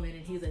big women.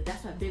 And he's like,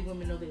 that's why big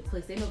women know their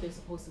place. They know what they're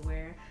supposed to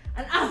wear.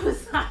 And I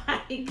was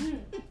like,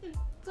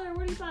 sorry,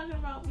 what are you talking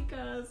about?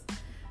 Because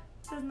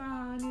that's not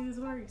how any of this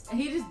works. And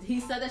he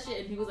said that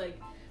shit, and he was like,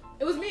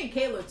 it was me and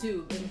Kayla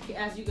too. And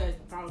as you guys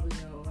probably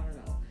know, I don't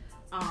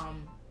know.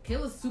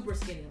 Kayla's super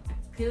skinny.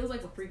 Kayla's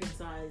like a freaking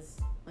size,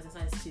 like a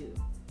size 2.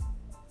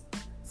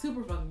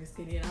 Super fucking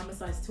skinny, and I'm a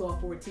size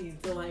 12, 14.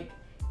 So like,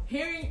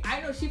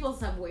 I know she feels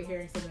some type of way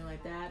hearing something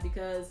like that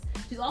because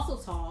she's also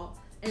tall,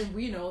 and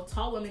we know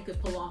tall women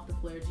could pull off the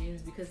flare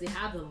jeans because they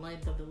have the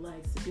length of the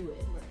legs to do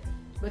it. Right.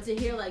 But to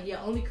hear like,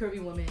 yeah, only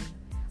curvy women,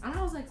 and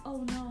I was like,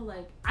 oh no,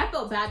 like I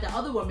felt bad. The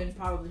other women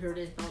probably heard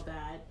it and felt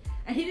bad,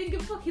 And he didn't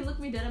give a fuck. He looked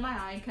me dead in my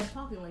eye and kept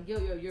talking like, yo,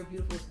 you're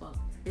beautiful as fuck.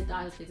 Your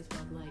thighs are thick as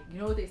fuck. Like, you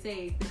know what they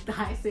say? The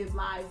thighs save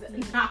lives.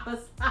 And I was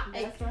like,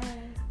 that's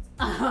right.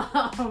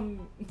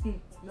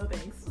 No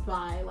thanks.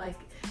 Bye. Like,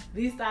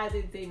 these thighs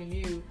ain't saving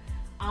you.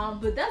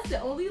 But that's the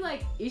only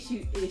like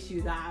issue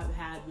that I've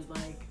had with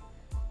like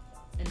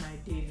in my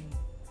dating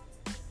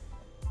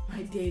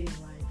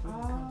life when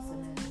it comes to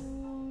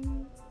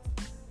men.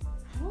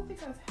 I don't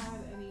think I've had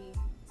any.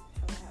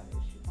 Have I had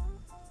issues?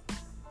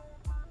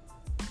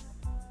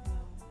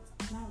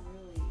 No, not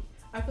really.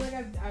 I feel like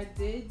I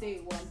did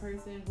date one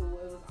person who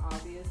it was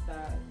obvious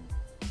that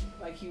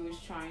like he was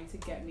trying to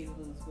get me to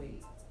lose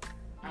weight.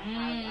 I've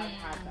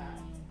had that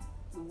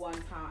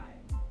one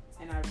time,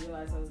 and I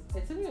realized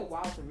it took me a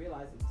while to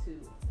realize it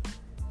too.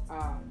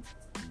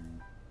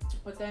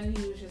 But then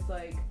he was just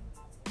like,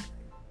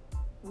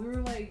 we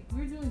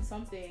were doing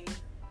something,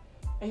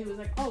 and he was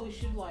like, oh, we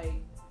should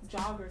like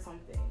jog or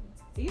something.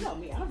 And you know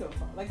me, I don't give a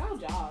fuck. Like, I'll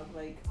jog.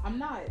 Like,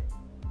 I'm out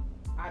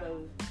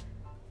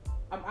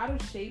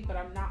of shape, but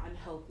I'm not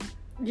unhealthy.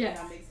 Yes.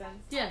 Does that make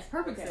sense? Yes,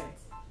 perfect Okay.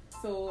 sense.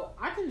 So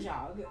I can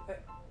jog.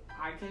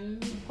 I can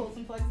pull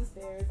some flights of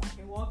stairs. I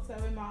can walk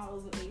 7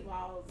 miles, 8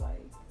 miles.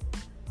 Like,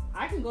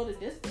 I can go the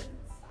distance.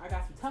 I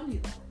got some tummy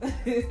though.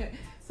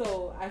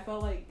 So I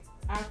felt like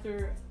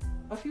after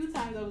a few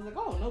times I was like,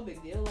 oh, no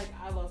big deal. Like,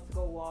 I love to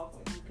go walk.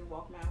 Like, you can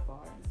walk mad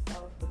far and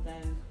stuff. But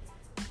then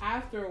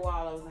after a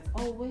while I was like,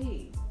 oh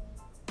wait,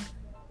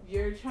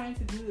 you're trying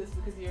to do this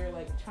because you're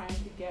like trying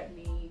to get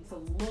me to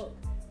look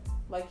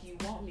like you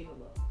want me to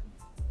look.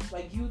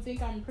 Like, you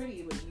think I'm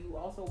pretty, but you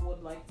also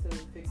would like to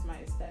fix my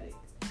aesthetic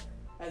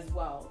as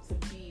well to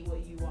be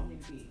what you want me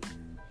to be.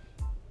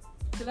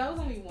 So that was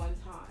only one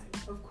time.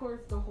 Of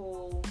course, the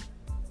whole...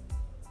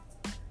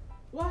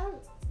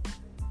 Well,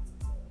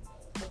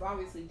 I've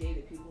obviously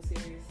dated people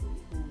seriously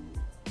who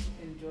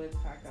enjoy the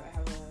fact that I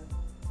have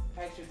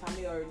a extra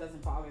tummy or it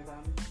doesn't bother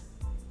them,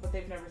 but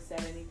they've never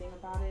said anything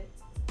about it.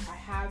 I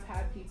have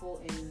had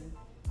people in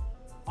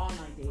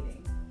online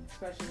dating,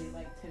 especially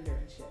like Tinder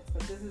and shit.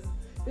 But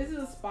this is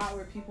a spot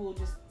where people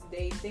just,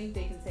 they think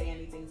they can say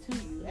anything to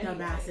you. Anyway.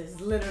 Dumbasses,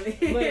 literally.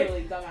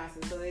 Literally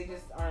dumbasses. So they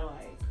just are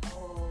like,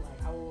 oh,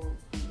 like, I will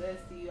do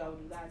this to you, I will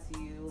do that to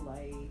you,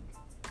 like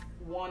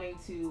wanting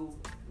to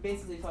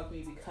basically fuck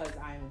me because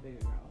I am a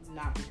bigger girl,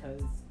 not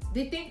because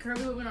they think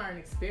curvy women are an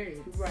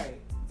experience. Right.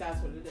 That's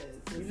what it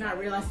is. You're not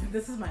realizing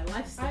this is my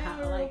lifestyle. I am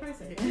a real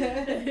person.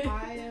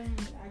 I am an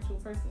actual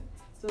person.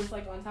 So it's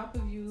like, on top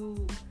of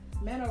you,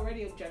 men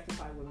already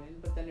objectify women,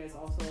 but then there's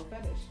also a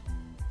fetish.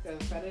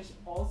 There's a fetish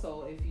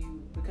also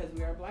because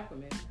we are black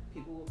women,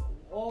 people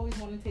always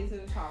want to taste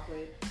of the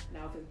chocolate.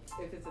 Now,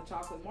 if it's a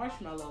chocolate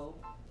marshmallow,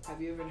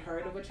 have you ever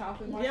heard of a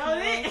chocolate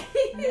marshmallow?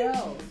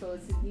 No. So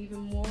it's even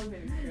more of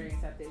an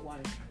experience that they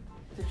want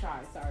to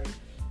try. Sorry.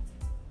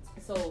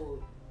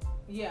 So,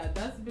 yeah,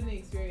 that's been the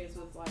experience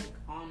with like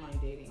online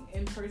dating.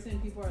 In person,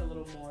 people are a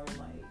little more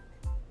like,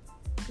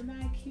 you're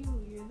mad cute,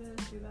 you're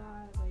this, you're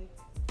that. Like,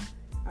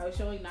 I was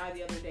showing Nye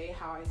the other day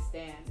how I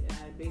stand, and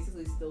I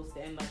basically still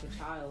stand like a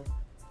child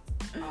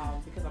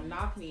because I'm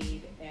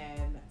knock-kneed,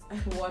 and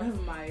one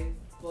of my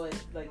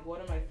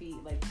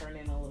feet like turn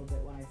in a little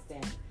bit when I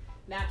stand.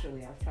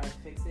 Naturally, I've tried to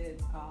fix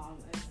it.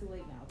 It's too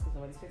late now because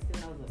nobody fixed it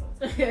when I was little.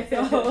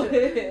 So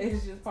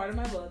it's just part of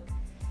my look.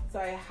 So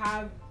I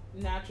have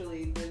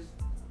naturally this,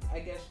 I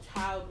guess,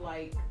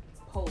 childlike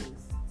pose,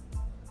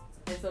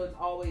 and so it's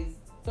always,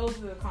 those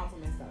are the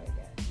compliments that I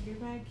get. You're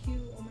mad cute.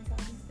 Oh my god,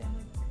 you stand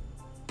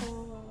like,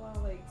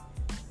 oh, like,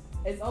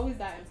 it's always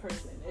that in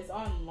person. It's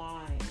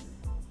online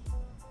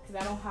because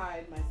I don't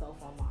hide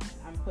myself online.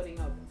 I'm putting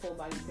up full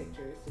body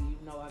pictures so you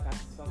know I got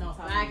this fucking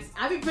tummy. Facts.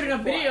 I be putting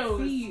up videos.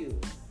 I see you.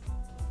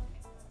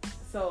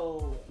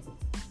 So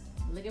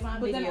look at my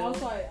but videos. Then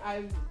also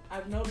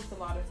I've noticed a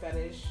lot of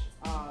fetish,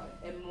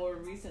 and more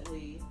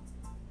recently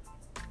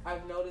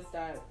I've noticed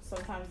that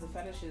sometimes the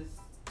fetish is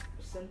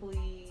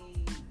simply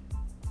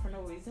for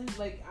no reason.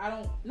 Like,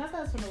 not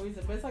that it's for no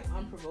reason, but it's like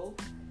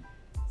unprovoked.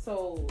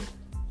 So,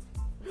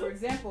 for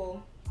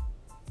example,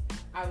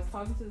 I was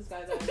talking to this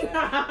guy the other day.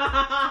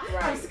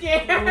 Right. I'm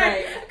scared.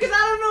 Right. Because I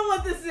don't know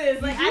what this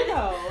is. Like, you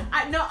know.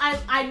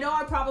 I know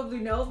I probably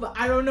know, but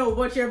I don't know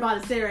what you're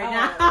about to say right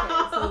now.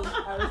 Okay.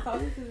 So I was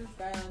talking to this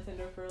guy on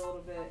Tinder for a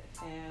little bit,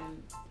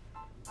 and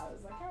I was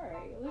like,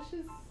 alright, let's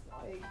just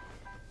like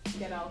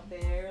get out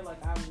there.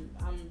 Like,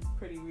 I'm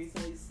pretty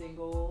recently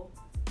single,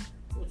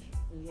 which,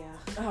 yeah.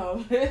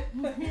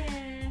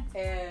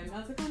 And I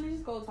was like, oh, let me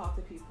just go talk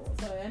to people.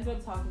 So I ended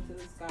up talking to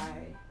this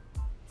guy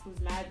who's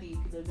mad deep.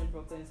 He lived in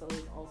Brooklyn, so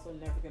he's also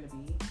never gonna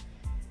be.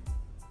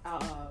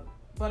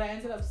 But I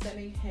ended up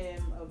sending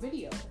him a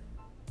video.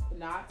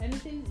 Not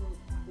anything,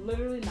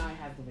 literally Nye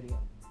had the video.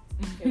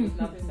 It was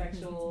nothing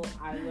sexual.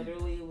 I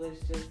literally was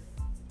just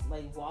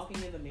like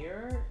walking in the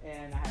mirror,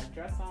 and I had a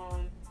dress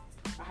on.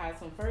 I had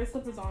some furry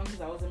slippers on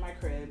because I was in my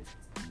crib.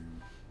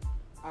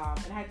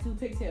 And I had 2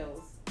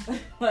 pigtails,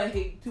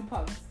 like 2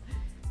 puffs.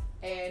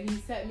 And he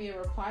sent me a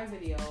reply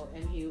video,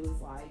 and he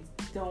was like,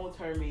 don't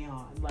turn me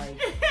on. Like,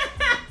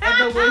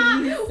 and the way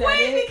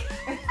he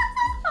said it.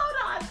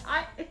 Hold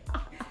on.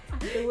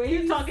 the way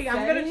Keep talking.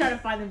 I'm gonna try to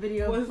find the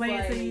video and was play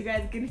it so like- you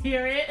guys can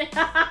hear it.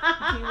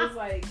 He was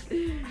like,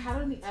 I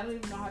don't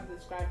even know how to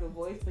describe the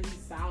voice, but he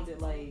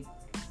sounded like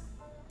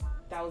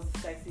that was the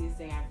sexiest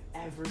thing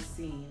I've ever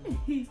seen.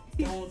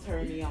 Don't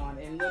turn me on.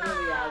 And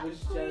literally, I was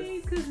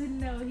just, because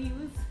no, he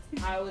was.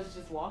 I was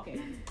just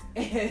walking,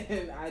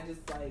 and I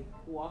just like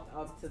walked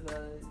up to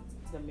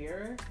the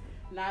mirror,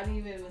 not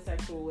even in a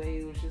sexual way.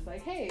 It was just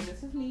like, hey,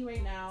 this is me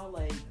right now,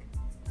 like,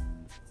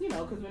 you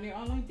know, because when you're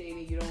online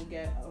dating, you don't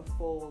get a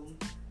full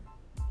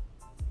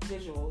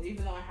visual.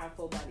 Even though I have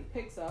full body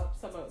pics up,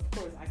 of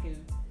course I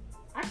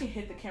can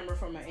hit the camera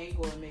from an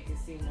angle and make it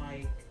seem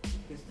like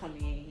his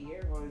tummy ain't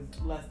here or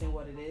is less than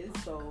what it is.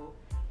 So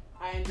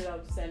I ended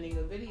up sending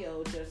a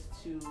video just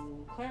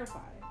to clarify.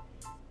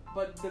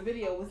 But the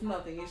video was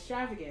nothing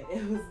extravagant.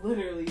 It was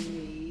literally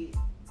me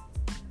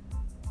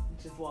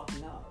just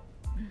walking up.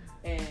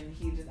 And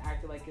he just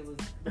acted like it was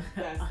the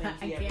best thing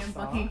he ever saw. I can't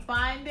fucking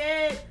find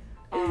it.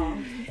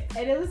 And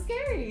it was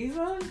scary.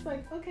 So I was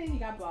like, okay, he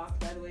got blocked,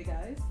 by the way,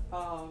 guys.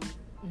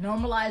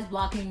 Normalize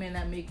blocking men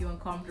that make you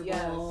uncomfortable.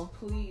 Yes,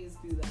 please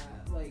do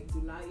that. Like,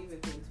 do not even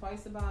think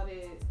twice about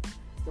it.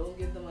 Don't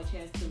give them a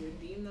chance to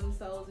redeem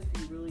themselves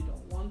if you really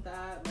don't want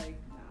that. Like,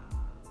 nah,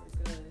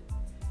 we're good.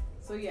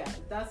 So yeah,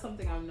 that's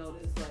something I've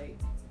noticed. Like,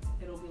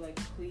 it'll be like,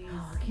 please.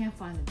 Oh, I can't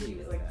find the He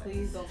video. was like,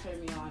 please don't turn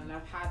me on. And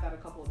I've had that a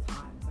couple of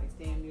times. Like,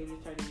 damn, you're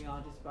just turning me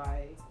on just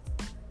by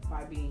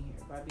being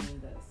here, by being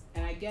this.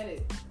 And I get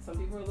it. Some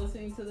people are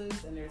listening to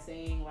this and they're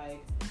saying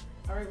like,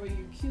 all right, well,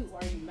 you're cute. Why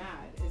are you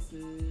mad? It's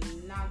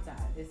not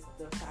that. It's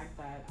the fact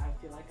that I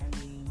feel like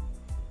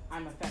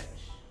I'm a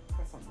fetish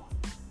for someone.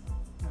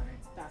 All right.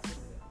 That's what it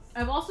is.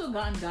 I've also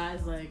gotten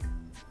guys like,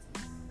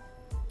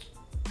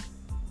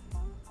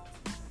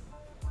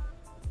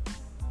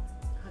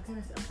 how can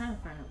I say? I'm trying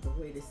to find out the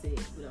way to say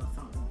it without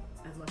sounding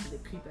as much of a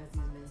creep as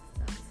these men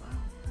sound.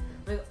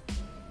 Like,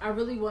 I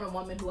really want a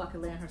woman who I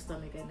can lay on her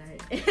stomach at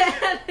night.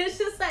 It's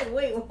just like,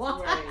 wait,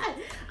 what? Right.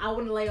 I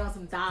want to lay on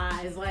some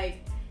thighs.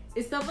 Like,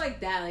 it's stuff like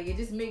that. Like, it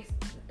just makes,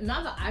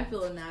 not that I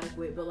feel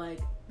inadequate, but like,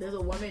 there's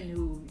a woman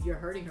who you're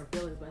hurting her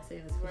feelings by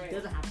saying this. Right. She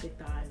doesn't have thick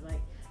thighs.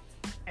 Like,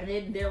 and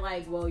then they're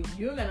like, well,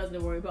 you ain't got nothing to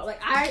worry about. Like,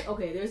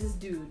 okay, there's this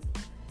dude.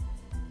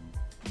 I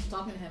was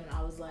talking to him and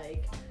I was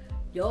like,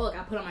 yo, look,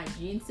 I put on my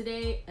jeans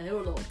today and they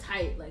were a little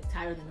tight, like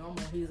tighter than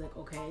normal. He was like,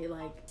 okay,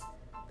 like,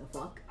 the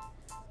fuck?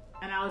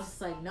 And I was just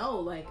like, no,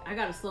 like, I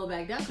gotta slow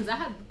back down. Because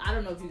I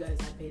don't know if you guys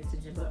have paid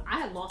attention, but I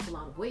had lost a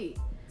lot of weight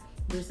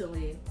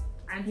recently.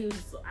 And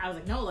I was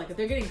like, no, like, if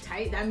they're getting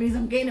tight, that means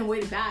I'm gaining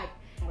weight back.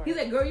 Right. He's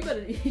like, girl,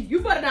 you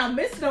better not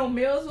miss no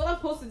meals. What I'm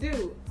supposed to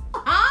do?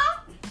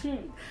 Huh? First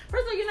of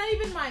all, you're not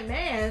even my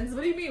mans.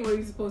 What do you mean, what are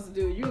you supposed to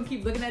do? You gonna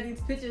keep looking at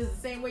these pictures the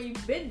same way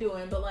you've been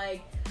doing. But,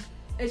 like,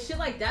 it's shit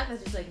like that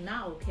that's just, like,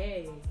 not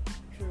okay.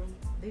 True.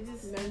 They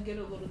just... Men get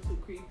a little too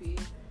creepy.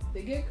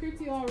 They get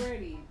creepy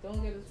already.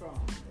 Don't get us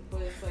wrong.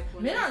 But it's like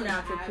when men are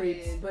natural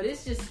creeps, but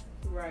it's just...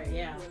 Right.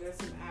 Yeah. When there's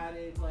some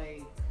added,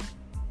 like,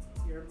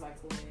 you're a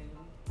black woman,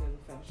 there's a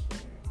fetish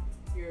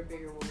there. You're a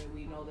bigger woman,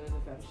 we know there's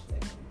a fetish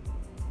there.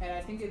 And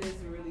I think it is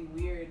really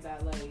weird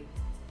that, like,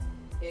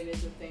 it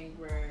is a thing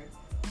where,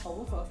 oh,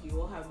 well, fuck you,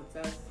 we'll have the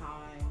best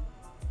time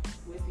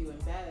with you in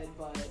bed,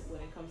 but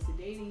when it comes to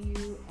dating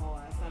you,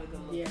 oh, that's not a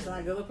good look. Yeah, it's not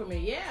a good look for me.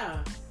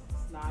 Yeah.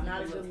 It's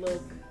not a good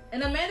look.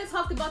 And Amanda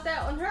talked about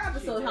that on her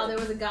episode, how there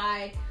was a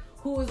guy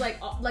who was like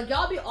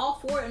y'all be all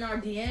for it in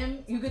our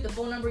DM. You get the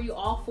phone number, you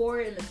all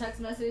for it in the text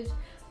message.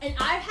 And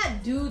I've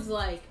had dudes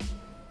like,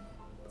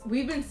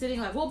 we've been sitting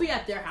like, we'll be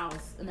at their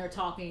house and they're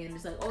talking and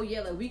it's like, oh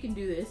yeah, like we can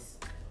do this.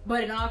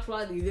 But in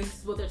actuality, this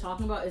is what they're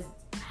talking about is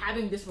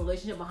having this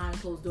relationship behind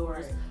closed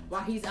doors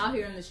while he's out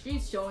here in the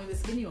streets showing the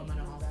skinny woman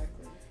off.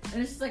 Exactly.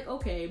 And it's just like,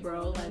 okay,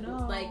 bro,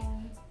 like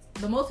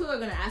the most people are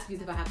gonna ask you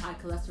is if I have high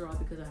cholesterol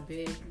because I'm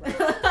big. Right.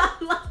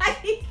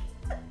 Like,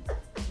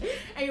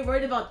 and you're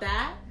worried about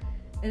that?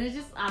 And it's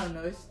just, I don't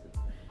know.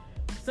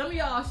 Some of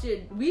y'all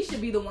we should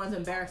be the ones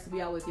embarrassed to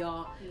be out with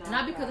y'all.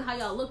 Not because of how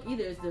y'all look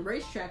either. It's the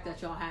racetrack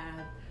that y'all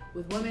have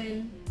with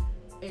women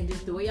and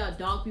just the way y'all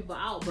dog people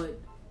out. But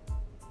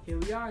here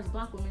we are as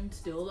black women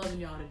still loving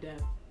y'all to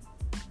death.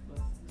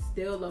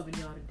 Still loving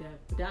y'all to death.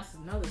 But that's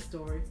another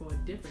story for a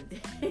different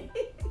day.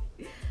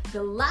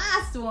 The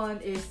last one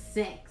is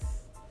sex.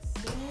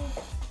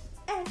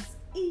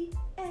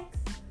 S-E-X.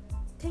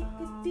 Take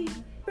a deep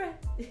breath.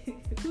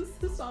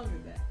 Whose song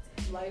is that?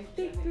 Life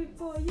Think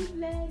before you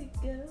let it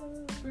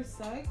go. For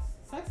sex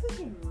has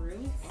been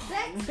really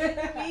fun.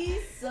 Sex can be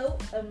so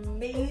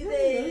amazing.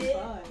 It's really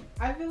fun.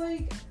 I feel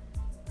like,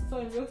 so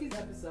in Roki's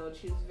episode,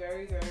 she was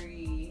very,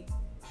 very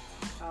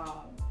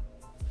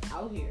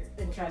out here.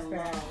 And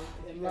transparent.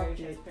 And very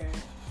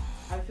transparent.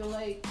 I feel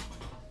like,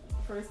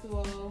 first of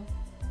all,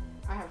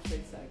 I have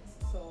straight sex,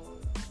 so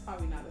it's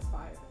probably not as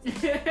fire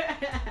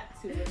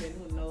to women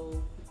who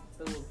know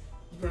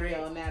the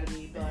real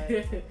anatomy, but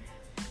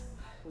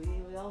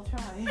we all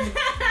try.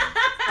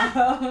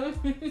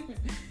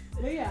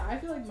 But yeah, I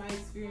feel like my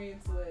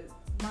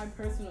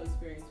personal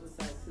experience with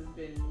sex has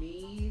been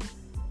me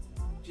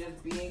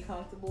just being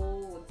comfortable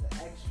with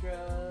the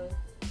extra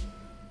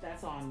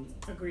that's on me.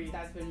 Agreed.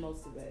 That's been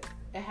most of it.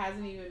 It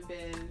hasn't even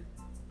been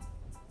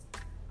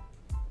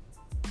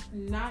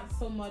not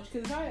so much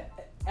because if I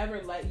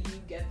ever let you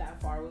get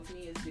that far with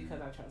me, it's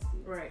because I trust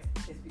you. Right.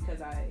 It's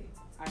because I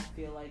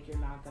feel like you're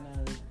not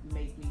gonna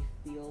make me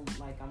feel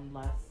like I'm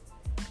less.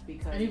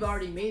 Because And you've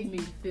already made me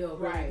feel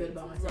really good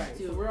about myself right.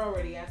 too. So we're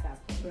already at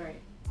that point.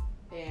 Right.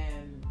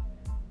 And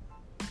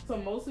so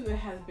most of it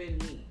has been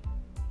me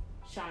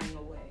shying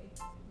away.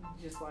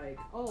 Just like,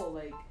 oh,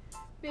 like,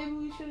 maybe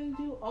we shouldn't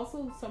do.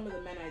 Also, some of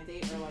the men I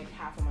date are like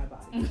half of my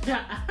body. We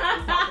talked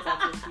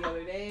about this the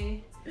other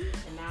day,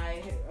 and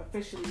I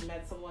officially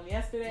met someone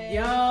yesterday.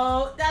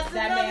 Yo, that's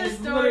That another man is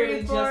story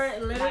literally for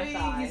just literally my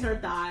thigh. he's her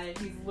thigh.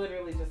 He's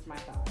literally just my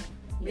thigh.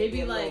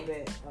 Maybe a like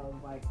little bit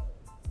of like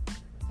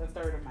the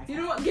third of my. You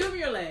know what? Give him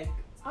your leg.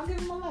 I'll give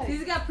him a leg.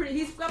 He's got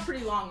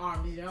pretty long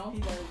arms, you know.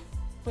 He does.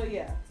 So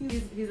yeah,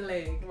 He's a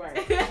leg. right.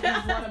 He's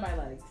one of my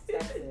legs.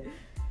 That's it.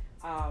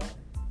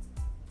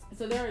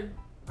 So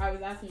I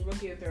was asking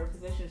Rookie if there were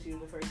positions she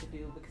was afraid to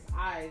do because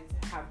I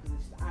have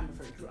positions I'm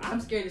afraid to do.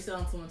 I'm scared to sit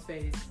on someone's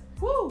face.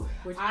 Woo!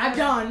 Which I've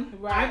done.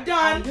 Right. I've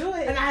done. I'll do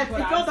it. And it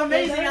but felt I'm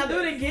amazing. still I'll do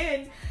it nervous.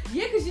 again.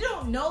 Yeah, because you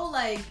don't know,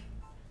 like,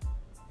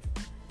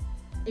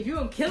 if you're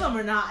going to kill him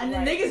or not. And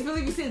then Right. niggas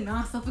really be saying,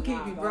 nah, suffocate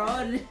Nah, me, but, bro.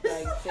 like,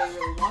 they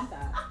really want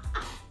that.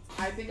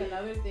 I think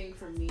another thing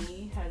for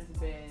me has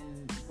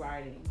been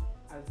riding.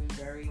 I've been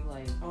very,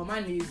 like... Oh,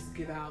 my knees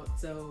give out,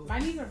 so... My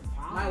knees are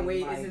fine. My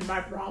weight like, isn't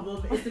my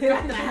problem. It's the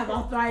fact that I have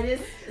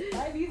arthritis.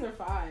 My knees are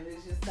fine.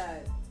 It's just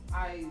that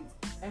I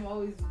am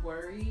always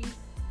worried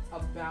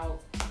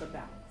about the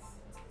bounce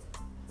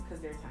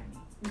because they're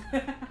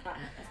tiny.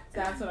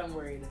 That's what I'm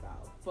worried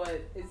about.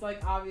 But it's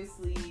like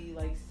obviously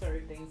like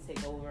certain things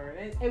take over.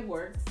 And it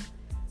works,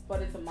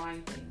 but it's a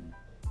mind thing.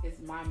 It's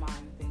my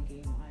mind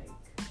thinking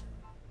like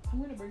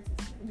I'm gonna break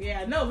this man.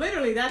 Yeah, no,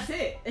 literally, that's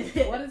it.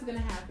 What is gonna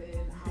happen?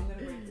 I'm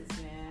gonna break this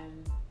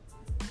man.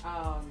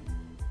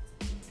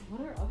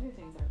 What are other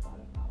things I thought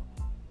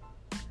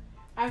about?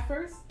 At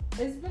first,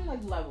 it's been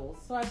like levels.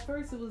 So at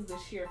first, it was the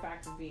sheer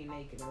fact of being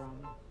naked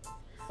around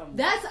someone.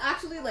 That's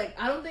actually, like,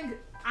 I don't think...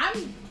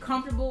 I'm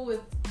comfortable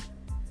with...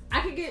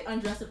 I could get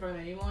undressed in front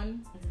of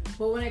anyone,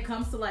 but when it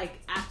comes to, like,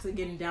 actually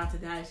getting down to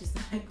that, it's just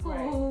like,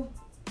 oh...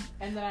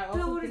 And then I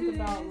also think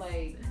about,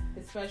 like,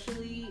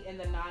 especially in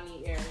the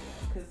Nani area,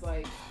 because,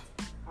 like,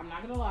 I'm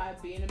not gonna lie,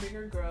 being a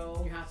bigger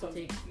girl, You have to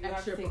take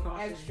extra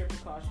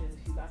precautions.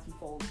 If you got some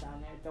folds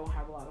down there, don't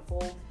have a lot of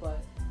folds,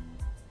 but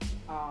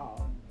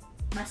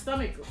my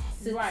stomach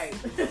sits right.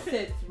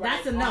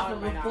 That's enough on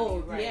of my a Nani,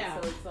 fold, right?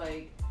 yeah. So it's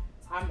like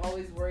I'm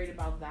always worried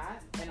about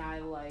that, and I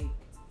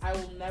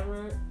will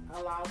never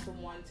allow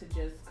someone to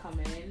just come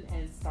in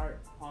and start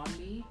on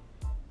me.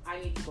 I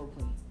need to go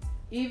clean,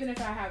 even if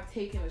I have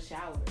taken a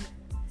shower.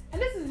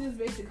 And this is just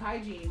basic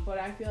hygiene, but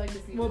I feel like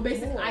it's even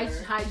basic more.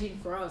 hygiene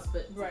for us,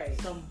 but Right.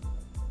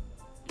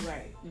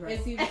 Right.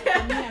 It's even,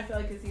 for me, I feel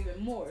like it's even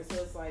more.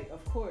 So it's like,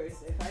 of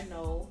course, if I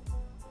know,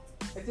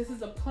 if this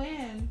is a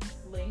planned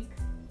link,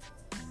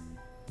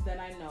 then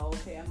I know,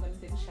 okay, I'm going to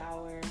take a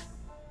shower.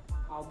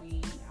 I'll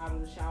be out of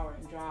the shower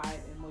and dry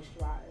and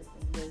moisturized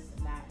and this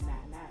and that and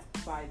that and that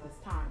by this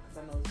time because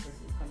I know this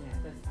person is coming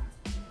at this time.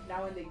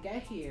 Now when they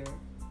get here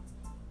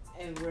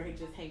and we're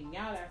just hanging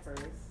out at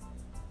first,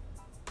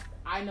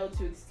 I know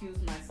to excuse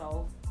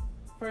myself.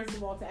 First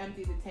of all, to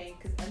empty the tank,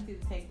 because empty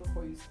the tank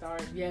before you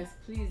start. Yes,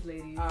 please,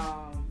 ladies.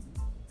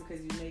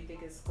 Because you may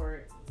think it's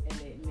squirt,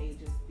 and it may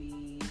just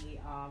be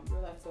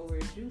your leftover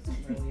juice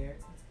from earlier.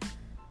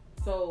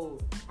 So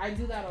I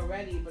do that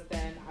already, but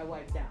then I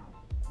wipe down,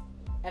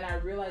 and I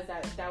realized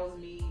that that was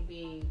me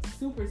being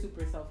super,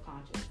 super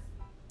self-conscious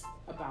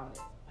about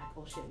it. Like,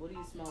 oh shit, what do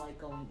you smell like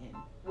going in?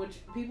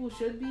 Which people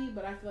should be,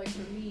 but I feel like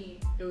for me,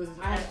 it was.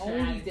 I had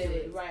only did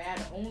it right. I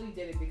had only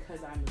did it because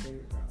I'm a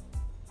bigger girl.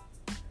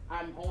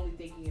 I'm only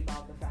thinking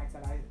about the fact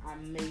that I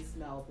may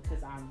smell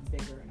because I'm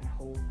bigger and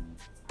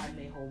I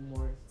may hold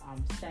more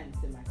scents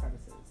in my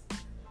crevices.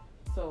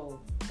 So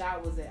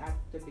that was it at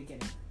the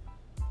beginning.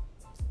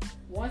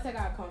 Once I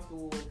got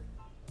comfortable with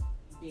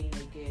being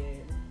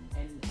naked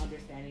and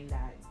understanding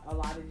that a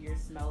lot of your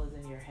smell is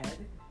in your head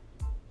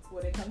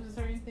when it comes to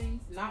certain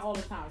things, not all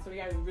the time. So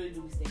you gotta really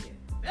do be stinking.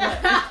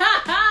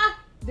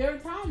 There are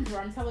times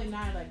where I'm telling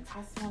Nine, like,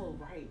 I smell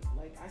right.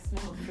 Like, I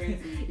smell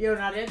crazy. Yo,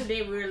 now the other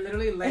day we were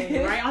literally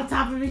laying right on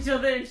top of each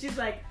other, and she's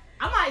like,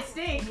 I might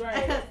stink.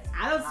 Right.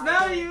 I don't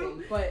smell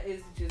you. But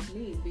it's just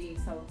me being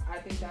I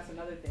think that's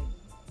another thing.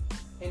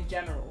 In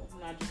general,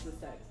 not just with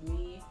sex.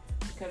 Me,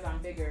 because I'm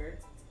bigger.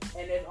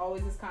 And there's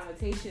always this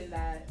connotation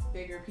that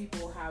bigger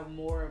people have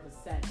more of a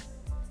scent.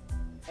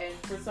 And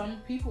for some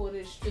people, it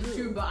is true. It's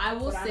true, but I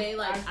will say,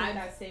 like, I put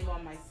that same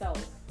on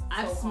myself.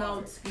 I've so smelled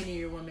hard.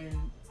 skinnier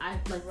women.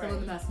 Some of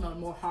them have smelled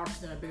more harsh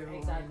than a bigger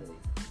woman. Exactly.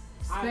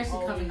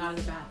 Especially coming out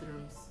of the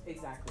bathrooms.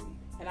 Exactly.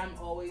 And I'm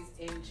always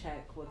in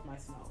check with my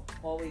smell.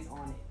 Always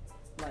on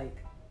it. Like,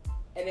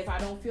 and if I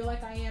don't feel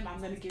like I am, I'm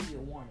going to give you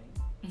a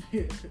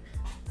warning.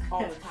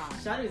 All the time.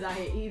 Shawty's out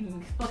here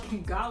eating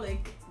fucking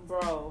garlic.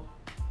 Bro.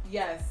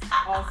 Yes.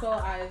 Also,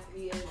 I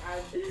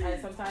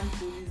sometimes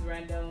do these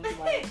random,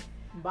 like,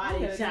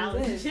 body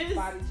challenges.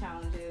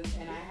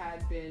 And I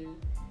had been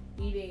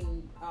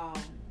eating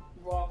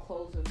raw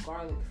cloves of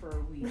garlic for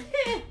a week.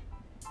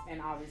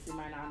 And obviously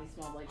my nanny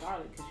smelled like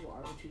garlic because you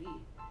are what you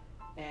eat.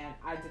 And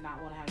I did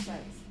not want to have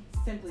sex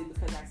simply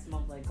because I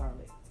smelled like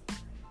garlic.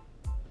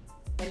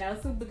 And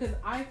also because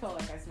I felt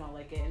like I smelled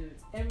like it. And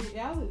in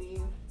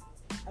reality,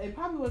 it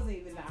probably wasn't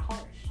even that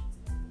harsh.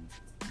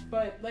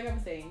 But like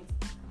I'm saying,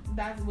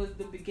 that was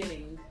the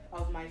beginning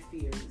of my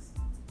fears.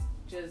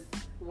 Just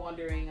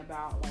wondering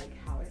about like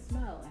how I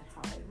smell and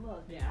how I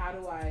look. Yeah. And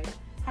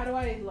how do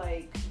I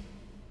like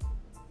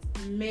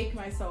make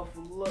myself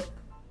look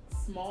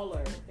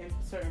smaller in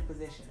certain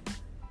positions?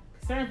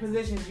 Certain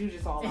positions you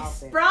just all out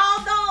there.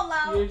 Sprawled all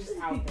out. You're just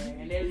out there,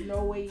 and there's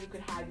no way you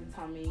could hide the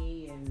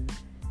tummy and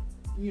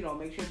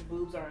make sure the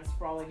boobs aren't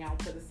sprawling out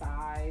to the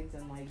sides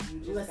and like you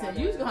just. Listen,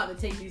 you just gonna have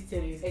to take these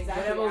titties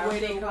exactly whatever way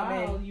they come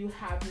in. You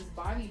have this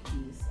body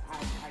piece.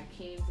 I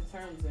came to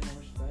terms in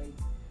which like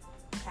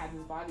had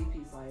this body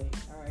piece like,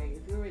 all right,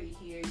 if you're already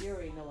here, you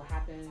already know what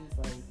happens.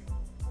 Like,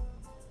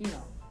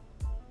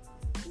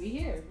 we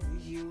here.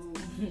 You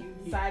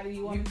decided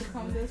you wanted to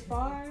come this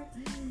far.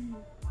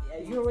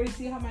 You already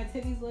see how my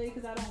titties lay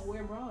because I don't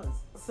wear bras.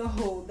 So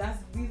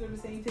these are the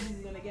same titties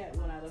you're gonna get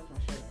when I lift my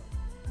shirt up.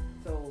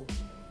 So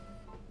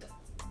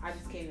I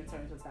just came to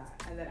terms with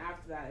that. And then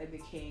after that, it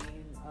became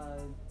a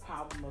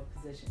problem of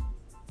positions.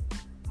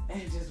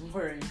 And just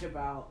worrying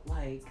about,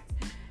 like,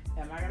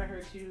 am I gonna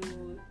hurt you?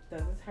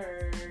 Does this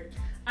hurt?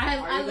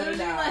 I literally,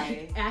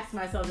 like, asked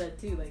myself that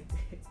too. Like,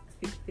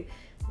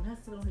 when I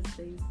sit on his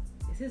face,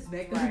 is his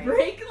neck gonna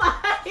break?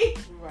 Like,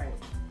 right.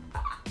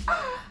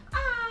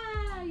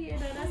 Yeah,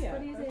 no, that's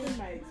what he That's been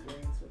my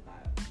experience with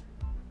that.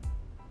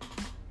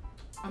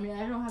 I mean,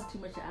 I don't have too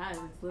much to add.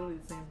 It's literally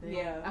the same thing.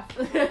 Yeah.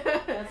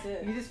 That's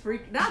it. You just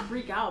not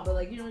freak out, but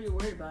like, you're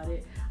worried about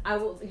it.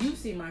 You've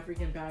seen my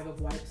freaking bag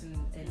of wipes and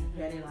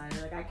panty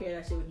liner. Like, I carry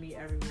that shit with me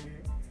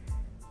everywhere.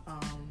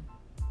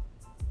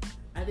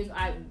 I think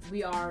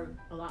we are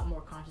a lot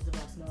more conscious of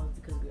our smells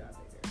because we are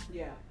bigger.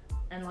 Yeah.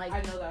 And like,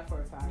 I know that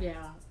for a fact.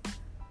 Yeah.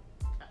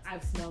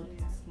 I've smelled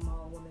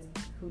small women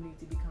who need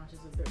to be conscious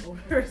of their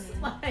odors.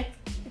 Like,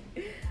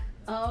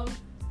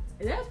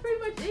 that's pretty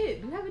much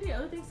it. Do you have any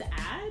other things to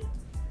add?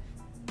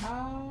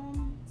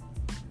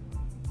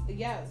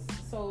 Yes.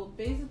 So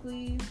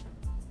basically,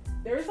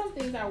 there were some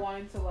things I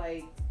wanted to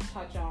like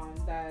touch on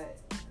that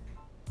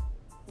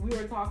we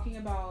were talking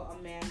about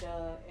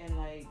Amanda and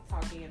like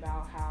talking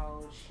about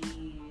how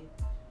she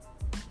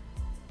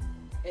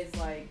is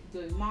like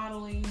doing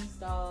modeling and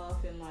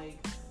stuff, and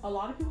like a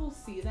lot of people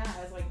see that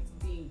as like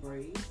being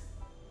brave,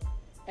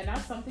 and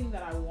that's something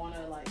that I want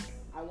us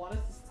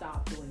to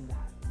stop doing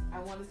that. I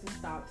want us to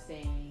stop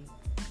saying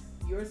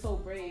you're so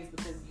brave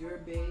because you're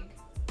big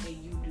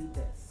and you do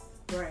this.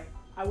 Right.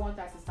 I want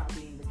that to stop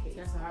being the case.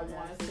 I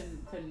want us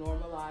to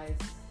normalize,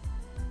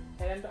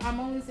 and I'm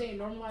only saying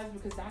normalize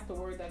because that's the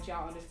word that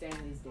y'all understand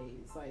these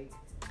days. Like,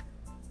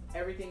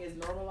 everything is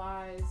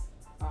normalized.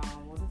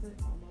 What is it?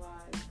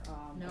 Normalized.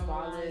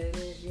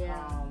 Abolish.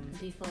 Yeah.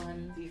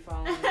 Defund.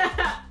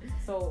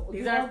 So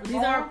these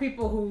are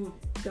people who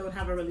don't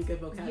have a really good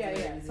vocabulary.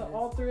 Yeah. So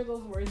all three of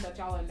those words that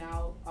y'all are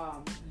now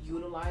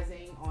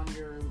utilizing on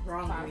your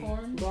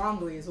platform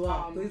wrongly as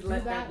well. Please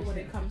let that when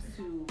it comes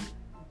to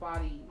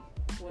bodies.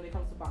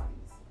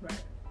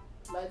 Right.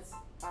 Let's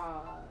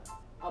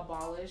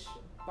abolish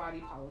body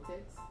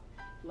politics.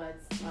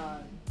 Let's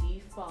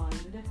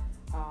defund.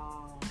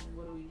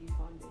 What are we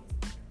defunding?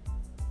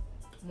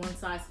 One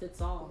size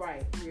fits all.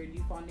 Right. We're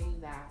defunding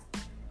that,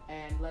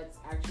 and let's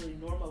actually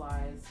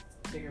normalize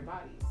bigger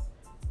bodies.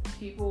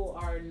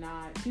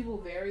 People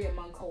vary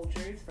among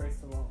cultures.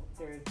 First of all,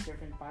 there's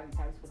different body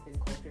types within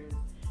cultures.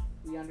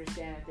 We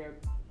understand that there are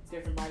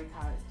different body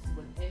types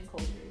within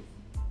cultures.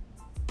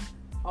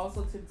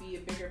 Also, to be a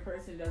bigger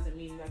person doesn't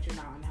mean that you're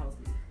not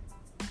unhealthy.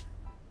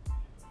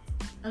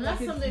 And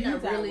that's something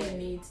that really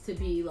needs to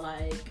be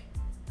like,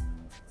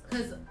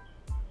 because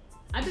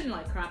I've been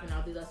like crapping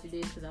out these last few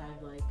days because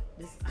I've like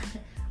this.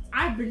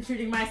 I've been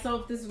treating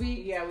myself this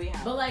week. Yeah, we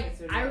have. But like,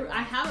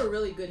 I have a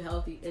really good and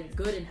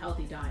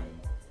healthy diet.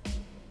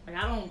 Like,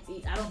 I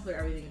don't put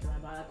everything into my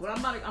body. Like, when I'm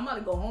about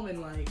to go home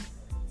and like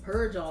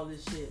purge all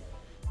this shit.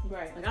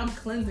 Right. Like, I'm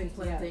cleansing,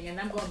 and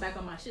I'm going back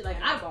on my shit. Like,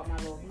 I've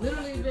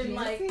literally been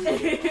like,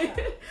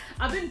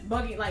 I've been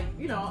bugging. Like,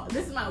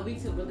 this is my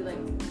week to really like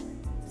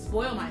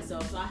spoil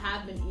myself. So I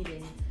have been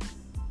eating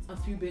a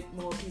few bit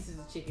more pieces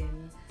of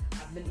chicken.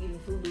 I've been eating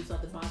Fruit Loops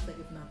out the box like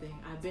it's nothing.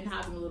 I've been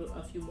having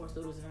a few more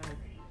sodas than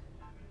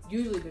I've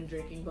usually been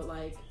drinking. But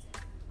like,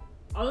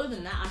 other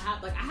than that,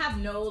 I have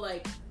no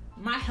like,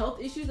 my health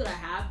issues that I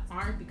have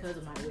aren't because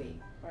of my weight.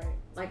 Right.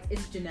 Like,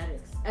 it's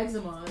genetics.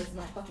 Eczema is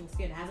my fucking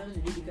skin. It has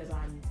nothing to do because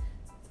I'm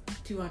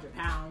 200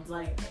 pounds.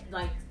 Like,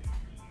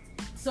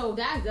 so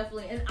that's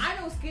definitely, and I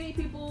know skinny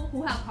people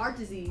who have heart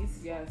disease.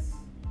 Yes.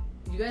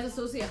 You guys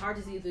associate heart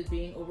disease with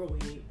being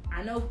overweight.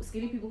 I know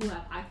skinny people who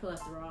have high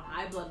cholesterol,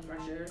 high blood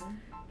pressure.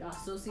 Y'all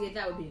associate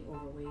that with being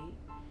overweight.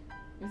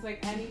 It's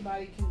like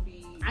anybody can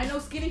be. I know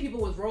skinny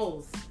people with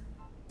rolls.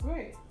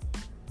 Right.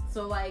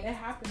 So like, it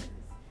happens.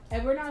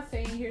 And we're not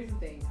saying, here's the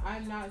thing,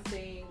 I'm not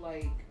saying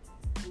like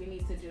we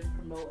need to just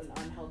promote an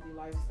unhealthy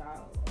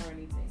lifestyle or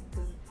anything,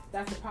 because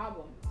that's the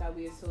problem, that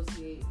we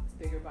associate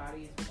bigger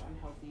bodies with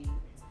unhealthy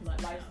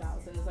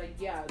lifestyles. And it's like,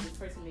 yeah, this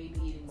person may be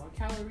eating more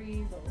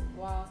calories, blah blah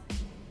blah,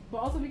 but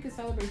also we can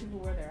celebrate people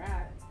where they're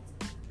at.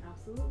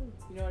 Absolutely.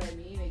 You know what I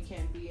mean? It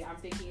can't be, I'm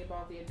thinking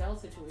about the Adele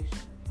situation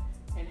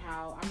and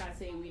how, I'm not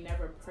saying we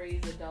never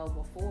praised Adele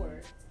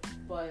before,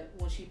 but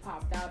when she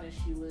popped out and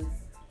she was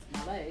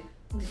my leg.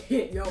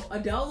 Yo,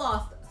 Adele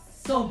lost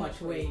so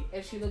much weight.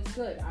 And she looks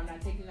good. I'm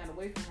not taking that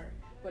away from her.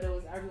 But it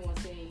was everyone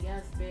saying,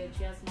 yes, bitch,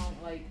 yes, mom.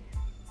 Like,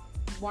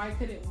 why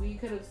couldn't we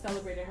could have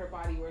celebrated her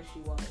body where she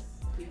was?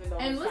 Even though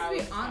and her let's style be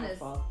was honest.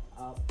 kind of fucked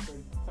up for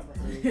some of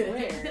her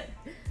wear.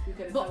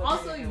 But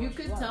also, you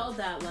could tell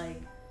that,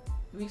 like,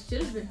 we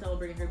should have been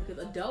celebrating her because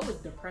Adele was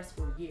depressed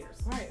for years.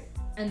 Right.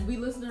 And we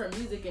listened to her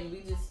music and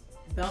we just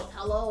felt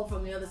hello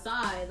from the other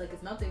side, like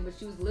it's nothing, but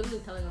she was literally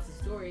telling us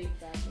a story.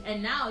 Exactly.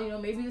 And now, you know,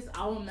 maybe this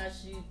album that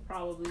she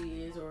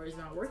probably is or is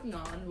not working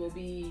on will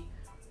be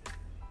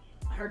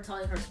her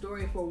telling her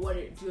story for what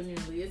it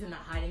genuinely is and not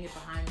hiding it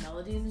behind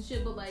melodies and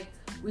shit. But like,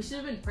 we should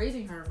have been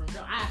praising her from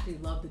I actually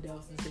loved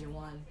Adele since day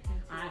one.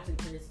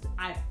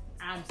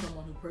 I'm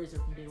someone who praised her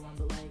from day one,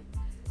 but like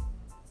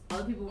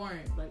other people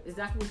weren't. Like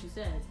exactly what you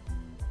said.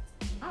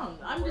 I don't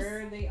know. I'm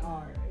where they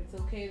are. It's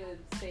okay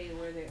to say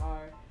where they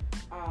are.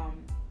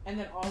 And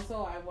then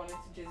also I wanted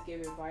to just give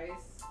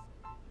advice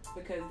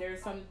because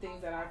there's some things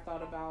that I've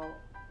thought about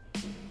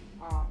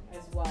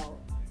as well.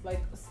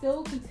 Like,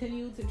 still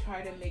continue to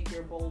try to make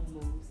your bold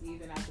moves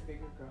even as a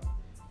bigger girl.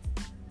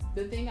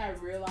 The thing I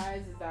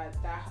realize is that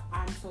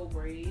I'm so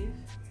brave,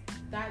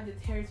 that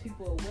deters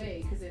people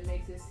away because it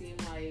makes it seem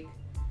like,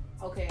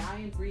 okay, I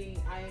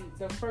am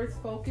the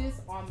first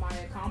focus on my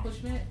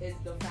accomplishment is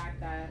the fact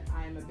that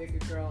I am a bigger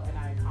girl and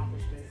I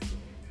accomplished this.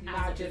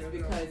 Not just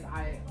because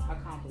I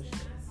accomplished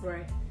this.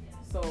 Right.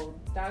 So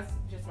that's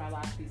just my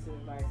last piece of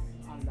advice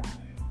on that.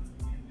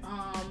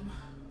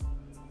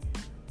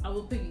 I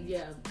will pick,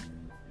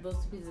 those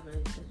two pieces of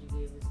advice that you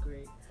gave is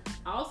great.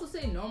 I also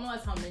say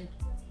normalize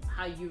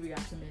how you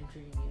react to men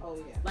treating you. Oh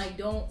yeah. Like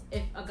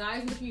if a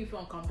guy's making you feel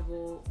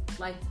uncomfortable,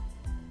 like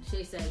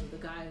Shay said with the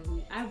guy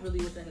who, I really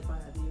wish I could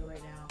find that video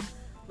right now.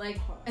 Like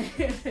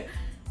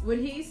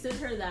when he sent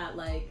her that,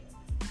 like,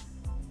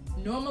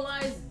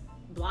 normalize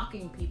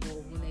blocking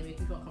people when they make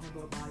you feel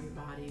uncomfortable about your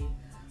body.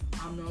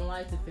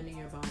 Normalize defending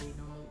your body.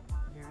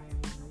 Here I am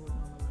using the word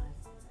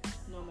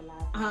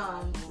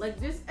normalize. Like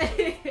just,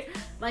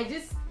 like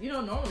just, you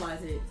know,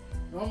 normalize it.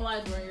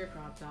 Normalize wearing your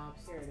crop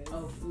tops. Here it is.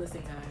 Oh,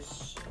 listen, guys.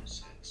 So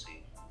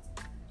sexy.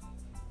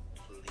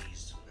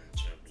 Please do not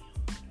turn me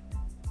on.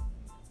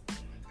 Oh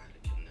my God,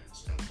 I cannot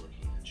stop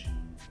looking at you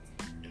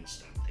and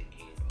stop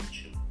thinking about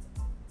you.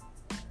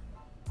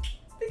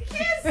 The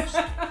kiss.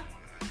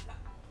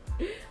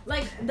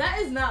 Like, that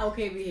is not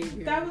okay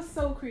behavior. That was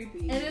so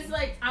creepy. And it's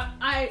like,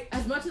 I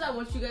as much as I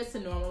want you guys to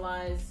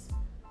normalize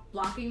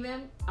blocking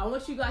them, I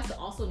want you guys to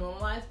also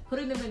normalize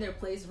putting them in their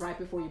place right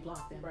before you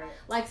block them. Right.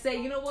 Like,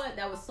 say, you know what,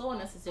 that was so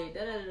unnecessary,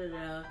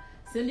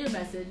 send your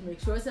message, make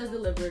sure it says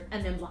delivered,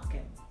 and then block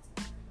him.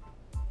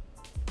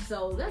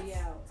 So that's...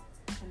 Yeah,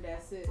 and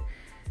that's it.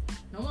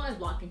 Normalize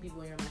blocking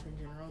people in your life in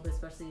general, but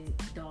especially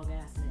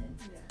dog-ass men.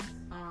 Yes.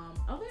 I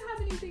don't think I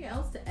have anything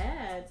else to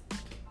add.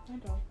 I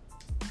don't.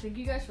 Thank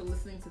you guys for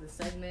listening to the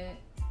segment.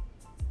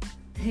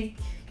 Thank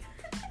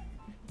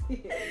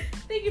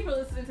you for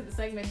listening to the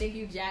segment. Thank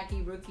you,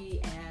 Jackie, Rookie,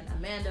 and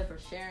Amanda for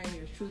sharing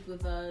your truth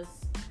with us.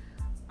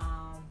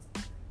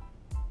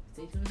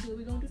 Stay tuned to see what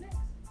we're going to do next.